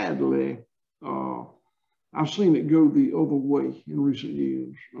 And sadly, I've seen it go the other way in recent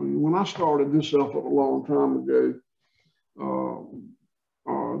years. I mean, when I started this effort a long time ago,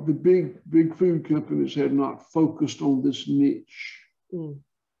 the big food companies had not focused on this niche. Mm.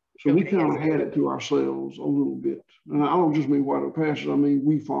 So we kind of had it to ourselves a little bit. And I don't just mean White Oak Pastures, I mean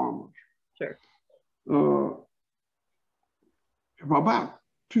we farmers. Sure. About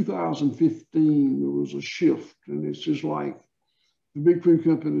 2015, there was a shift, and it's just like, the big food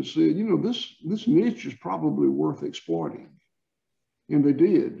companies said, this niche is probably worth exploiting. And they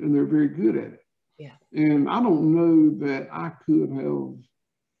did, and they're very good at it. Yeah. And I don't know that I could have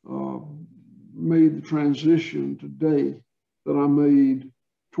made the transition today that I made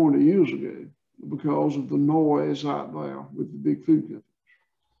 20 years ago because of the noise out there with the big food companies.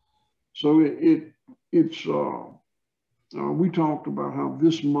 So we talked about how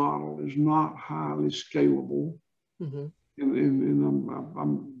this model is not highly scalable. Mm-hmm. And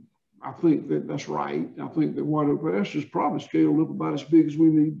I think that's right. I think that White Oak Pastures is probably scaled up about as big as we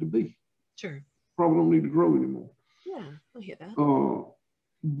need to be. Sure. Probably don't need to grow anymore. Yeah, I hear that.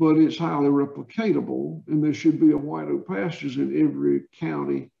 But it's highly replicatable, and there should be a White Oak Pastures in every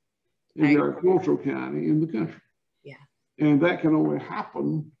county, every agricultural county in the country. Yeah. And that can only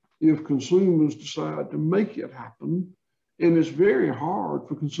happen if consumers decide to make it happen. And it's very hard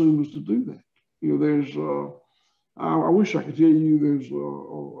for consumers to do that. There's I wish I could tell you there's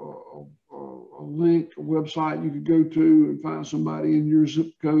a link, a website you could go to and find somebody in your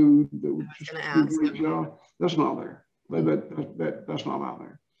zip code that would just do a great job. That's not there. That's not out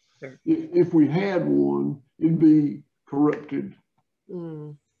there. Sure. If we had one, it'd be corrupted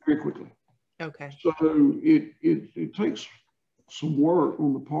very quickly. Okay. So it takes some work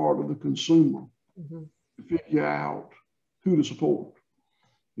on the part of the consumer to figure out who to support.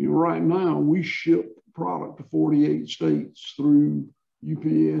 Right now we ship product to 48 states through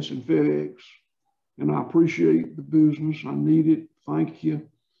UPS and FedEx, and I appreciate the business. I need it. Thank you.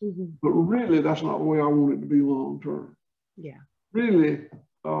 Mm-hmm. But really, that's not the way I want it to be long term. Yeah. Really,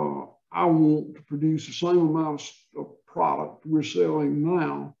 I want to produce the same amount of product we're selling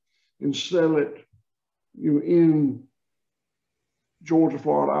now and sell it, in Georgia,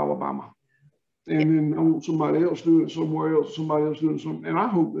 Florida, Alabama. And then I want somebody else doing it somewhere else, somebody else doing something. And I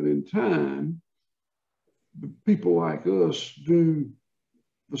hope that in time, the people like us do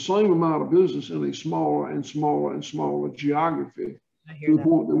the same amount of business in a smaller and smaller and smaller geography to the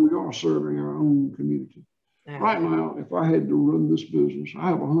point that we are serving our own community. Right now, if I had to run this business, I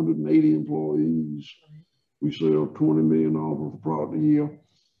have 180 employees. We sell $20 million worth of product a year.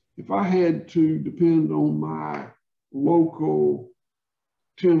 if I had to depend on my local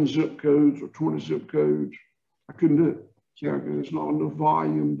 10 zip codes or 20 zip codes, I couldn't do it. Sure. There's not enough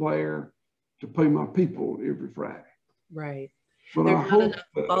volume there to pay my people every Friday. Right. But there's I not hope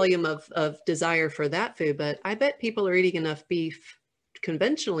enough volume of desire for that food, but I bet people are eating enough beef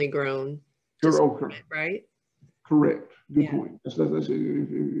conventionally grown to support it, right? Correct. Good Yeah. point. That's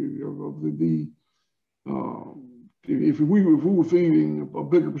if we were feeding a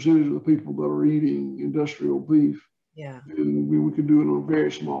bigger percentage of the people that are eating industrial beef, yeah, then we could do it in a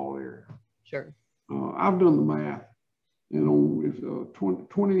very small area. Sure. I've done the math, you know, if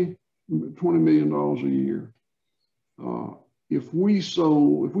 $20 million a year, if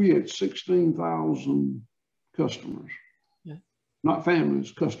we had 16,000 customers, yeah, not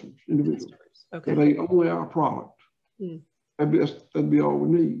families, customers, individuals, okay, that ate only our product, that'd be all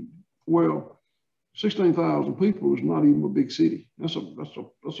we need. Well, 16,000 people is not even a big city. That's a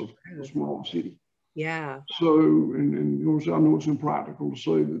small city. Yeah. So, and of course, I know it's impractical to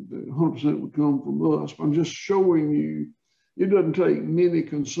say that 100% would come from us, but I'm just showing you it doesn't take many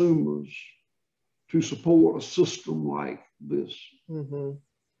consumers to support a system like this. Mm-hmm.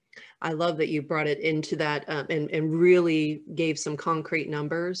 I love that you brought it into that and really gave some concrete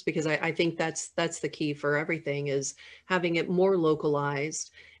numbers, because I think that's the key for everything, is having it more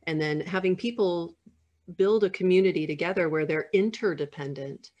localized and then having people build a community together where they're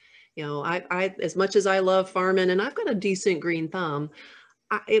interdependent. You know, I as much as I love farming and I've got a decent green thumb,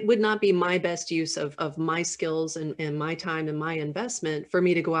 it would not be my best use of my skills and my time and my investment for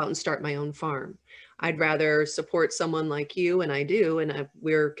me to go out and start my own farm. I'd rather support someone like you, and I do, and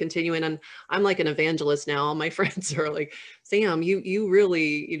we're continuing. And I'm like an evangelist now. All my friends are like, Sam, you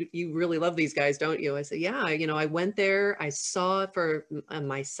really love these guys, don't you? I said, yeah. You know, I went there, I saw it for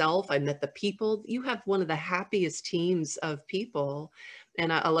myself. I met the people. You have one of the happiest teams of people.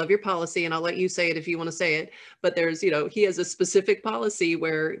 And I love your policy, and I'll let you say it if you want to say it. But there's, you know, he has a specific policy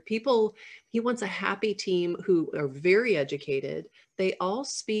where he wants a happy team who are very educated. They all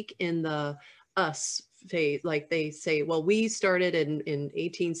speak in the us phase. Like they say, well, we started in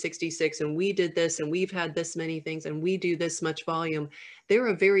 1866 and we did this and we've had this many things and we do this much volume. They're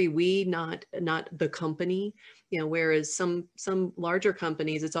a very we, not the company. You know, whereas some larger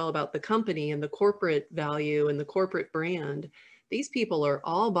companies, it's all about the company and the corporate value and the corporate brand. These people are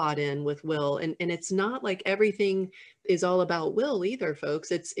all bought in with Will, and it's not like everything is all about Will either, folks.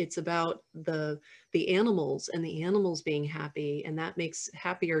 It's about the animals and the animals being happy, and that makes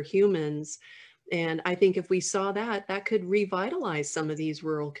happier humans. And I think if we saw that, that could revitalize some of these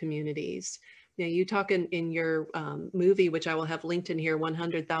rural communities. You know, you talk in your movie, which I will have linked in here,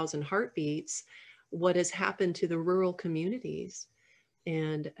 100,000 Heartbeats, what has happened to the rural communities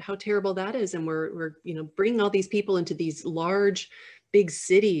and how terrible that is. And we're you know, bringing all these people into these large, big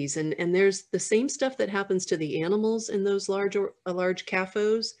cities, and there's the same stuff that happens to the animals in those large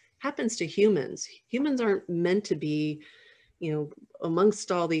CAFOs happens to humans. Humans aren't meant to be, you know,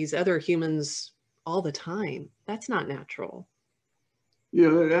 amongst all these other humans all the time. That's not natural. Yeah,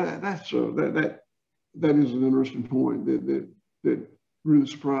 that is an interesting point that really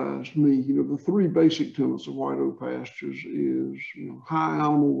surprised me. You know, the three basic tenets of White Oak Pastures is, you know, high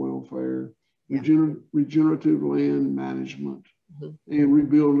animal welfare, regenerative land management, and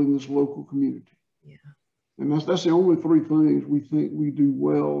rebuilding this local community. Yeah. And that's the only three things we think we do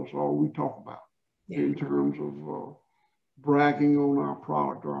well. It's all we talk about in terms of bragging on our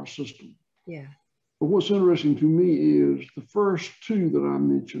product or our system. Yeah. But what's interesting to me is the first two that I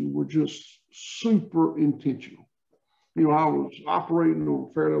mentioned were just super intentional. You know, I was operating on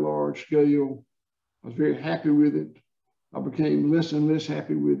a fairly large scale. I was very happy with it. I became less and less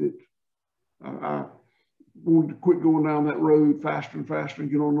happy with it. I wanted to quit going down that road faster and faster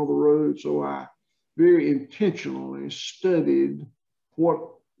and get on another road. So I very intentionally studied what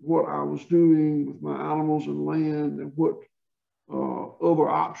I was doing with my animals and land and what other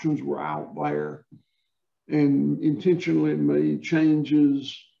options were out there, and intentionally made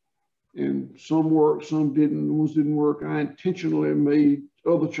changes. And some worked, some didn't. The ones didn't work, I intentionally made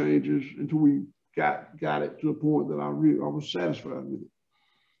other changes until we got it to a point that I was satisfied with it.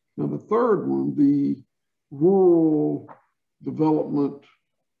 Now the third one, the rural development,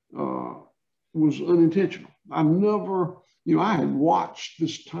 was unintentional. I never, you know, I had watched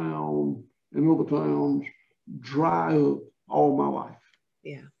this town and other towns dry up all my life.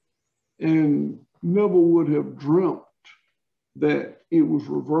 Yeah. And never would have dreamt that it was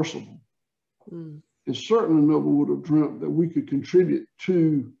reversible. And certainly never would have dreamt that we could contribute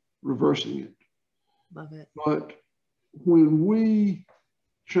to reversing it. Love it. But when we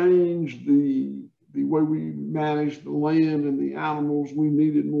changed the the way we managed the land and the animals, we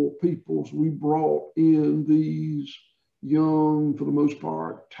needed more people. So we brought in these young, for the most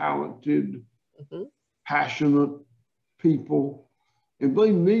part, talented, passionate people, and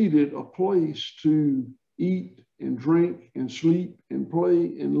they needed a place to eat and drink and sleep and play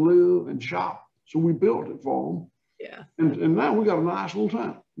and live and shop. So we built it for them. Yeah. And now we got a nice little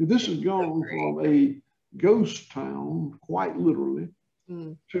town. This has gone from a ghost town, quite literally,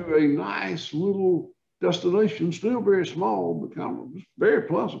 to a nice little destination, still very small, but kind of very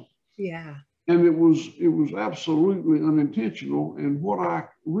pleasant. Yeah. And it was absolutely unintentional. And what I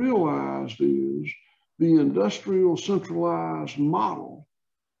realized is the industrial centralized model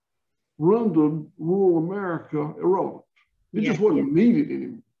rendered rural America irrelevant. It just wasn't needed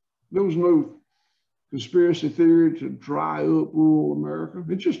anymore. There was no conspiracy theory to dry up rural America.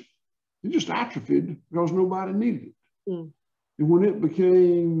 It just atrophied because nobody needed it. And when it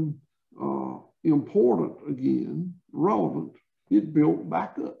became important again, relevant, it built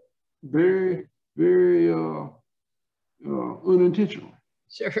back up. Very, very unintentional.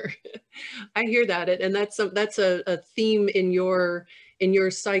 Sure. I hear that. And that's a theme in your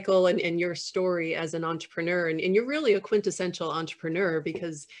cycle and your story as an entrepreneur. And you're really a quintessential entrepreneur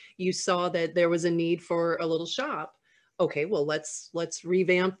because you saw that there was a need for a little shop. Okay, well, let's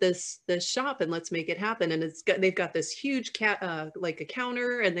revamp this shop and let's make it happen. And they've got this huge like a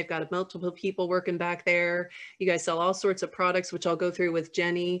counter, and they've got multiple people working back there. You guys sell all sorts of products, which I'll go through with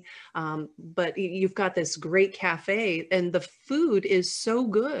Jenny. But you've got this great cafe, and the food is so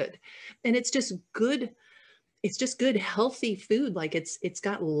good, and it's just good. It's just good, healthy food. Like it's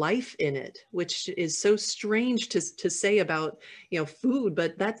got life in it, which is so strange to say about, food,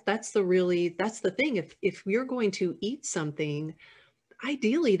 but that's the thing. If you're going to eat something,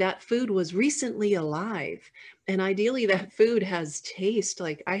 ideally that food was recently alive, and ideally that food has taste.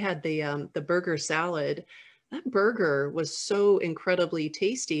 Like I had the burger salad. That burger was so incredibly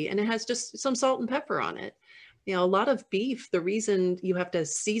tasty, and it has just some salt and pepper on it. A lot of beef, the reason you have to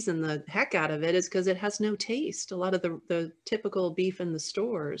season the heck out of it is because it has no taste. A lot of the typical beef in the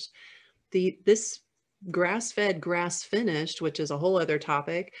stores, this grass-fed, grass-finished, which is a whole other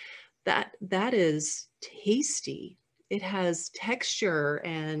topic, that is tasty. It has texture,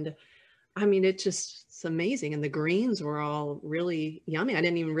 and I mean, it's amazing. And the greens were all really yummy. I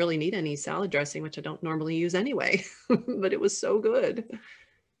didn't even really need any salad dressing, which I don't normally use anyway, but it was so good.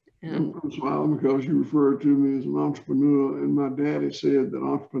 I'm smiling because you referred to me as an entrepreneur, and my daddy said that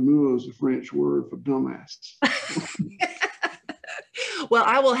entrepreneur is a French word for dumbass. Well,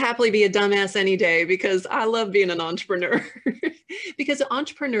 I will happily be a dumbass any day because I love being an entrepreneur. Because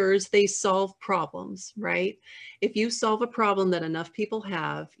entrepreneurs, they solve problems, right? If you solve a problem that enough people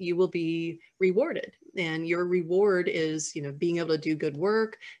have, you will be rewarded. And your reward is, being able to do good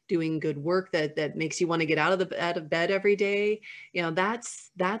work, doing good work that makes you want to get out of bed every day.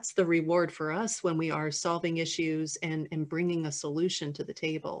 That's the reward for us when we are solving issues and bringing a solution to the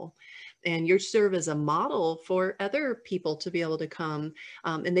table. And you serve as a model for other people to be able to come,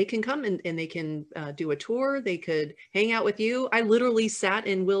 and they can come and they can do a tour. They could hang out with you. I literally sat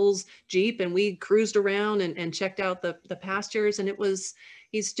in Will's Jeep and we cruised around and checked out the pastures, and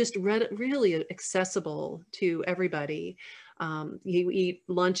he's just really accessible to everybody. You eat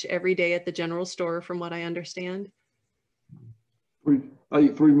lunch every day at the general store, from what I understand. I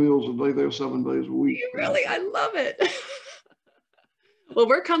eat 3 meals a day there, 7 days a week. Really, I love it. Well,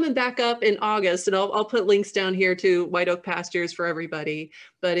 we're coming back up in August, and I'll put links down here to White Oak Pastures for everybody.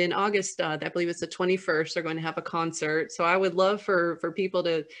 But in August, I believe it's the 21st, they're going to have a concert. So I would love for people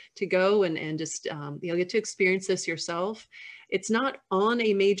to go and just get to experience this yourself. It's not on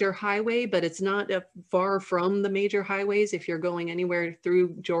a major highway, but it's not far from the major highways. If you're going anywhere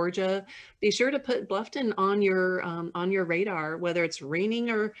through Georgia, be sure to put Bluffton on your radar. Whether it's raining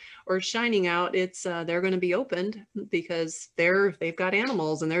or shining out, they're going to be opened because they've got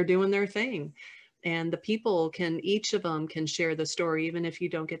animals and they're doing their thing. And the people each of them can share the story. Even if you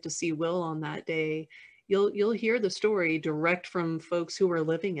don't get to see Will on that day, you'll hear the story direct from folks who are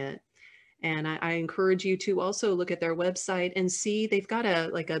living it. And I encourage you to also look at their website and see they've got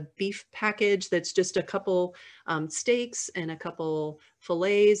a beef package that's just a couple steaks and a couple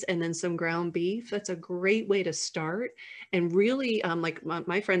fillets and then some ground beef. That's a great way to start. And really, like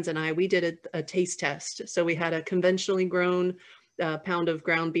my friends and I, we did a taste test. So we had a conventionally grown pound of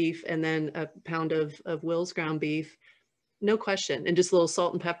ground beef and then a pound of Will's ground beef. No question. And just a little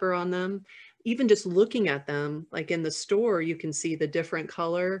salt and pepper on them. even just looking at them, like in the store, you can see the different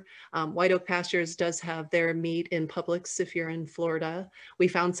color. White Oak Pastures does have their meat in Publix if you're in Florida. We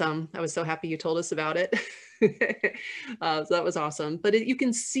found some. I was so happy you told us about it. So that was awesome. But you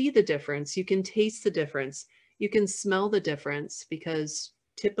can see the difference. You can taste the difference. You can smell the difference, because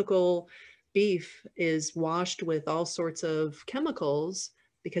typical beef is washed with all sorts of chemicals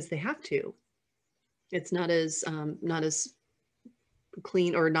because they have to. It's not as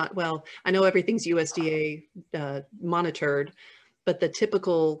clean, or not, well, I know everything's USDA monitored, but the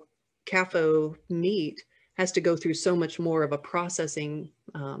typical CAFO meat has to go through so much more of a processing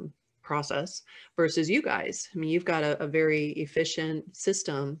process versus you guys. I mean, you've got a very efficient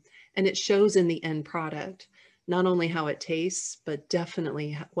system, and it shows in the end product, not only how it tastes, but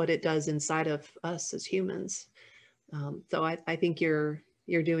definitely what it does inside of us as humans. So I think you're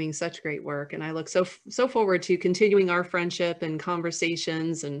doing such great work, and I look so forward to continuing our friendship and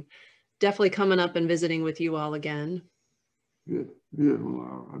conversations, and definitely coming up and visiting with you all again. Good, good.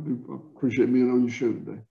 Well, I do appreciate being on your show today.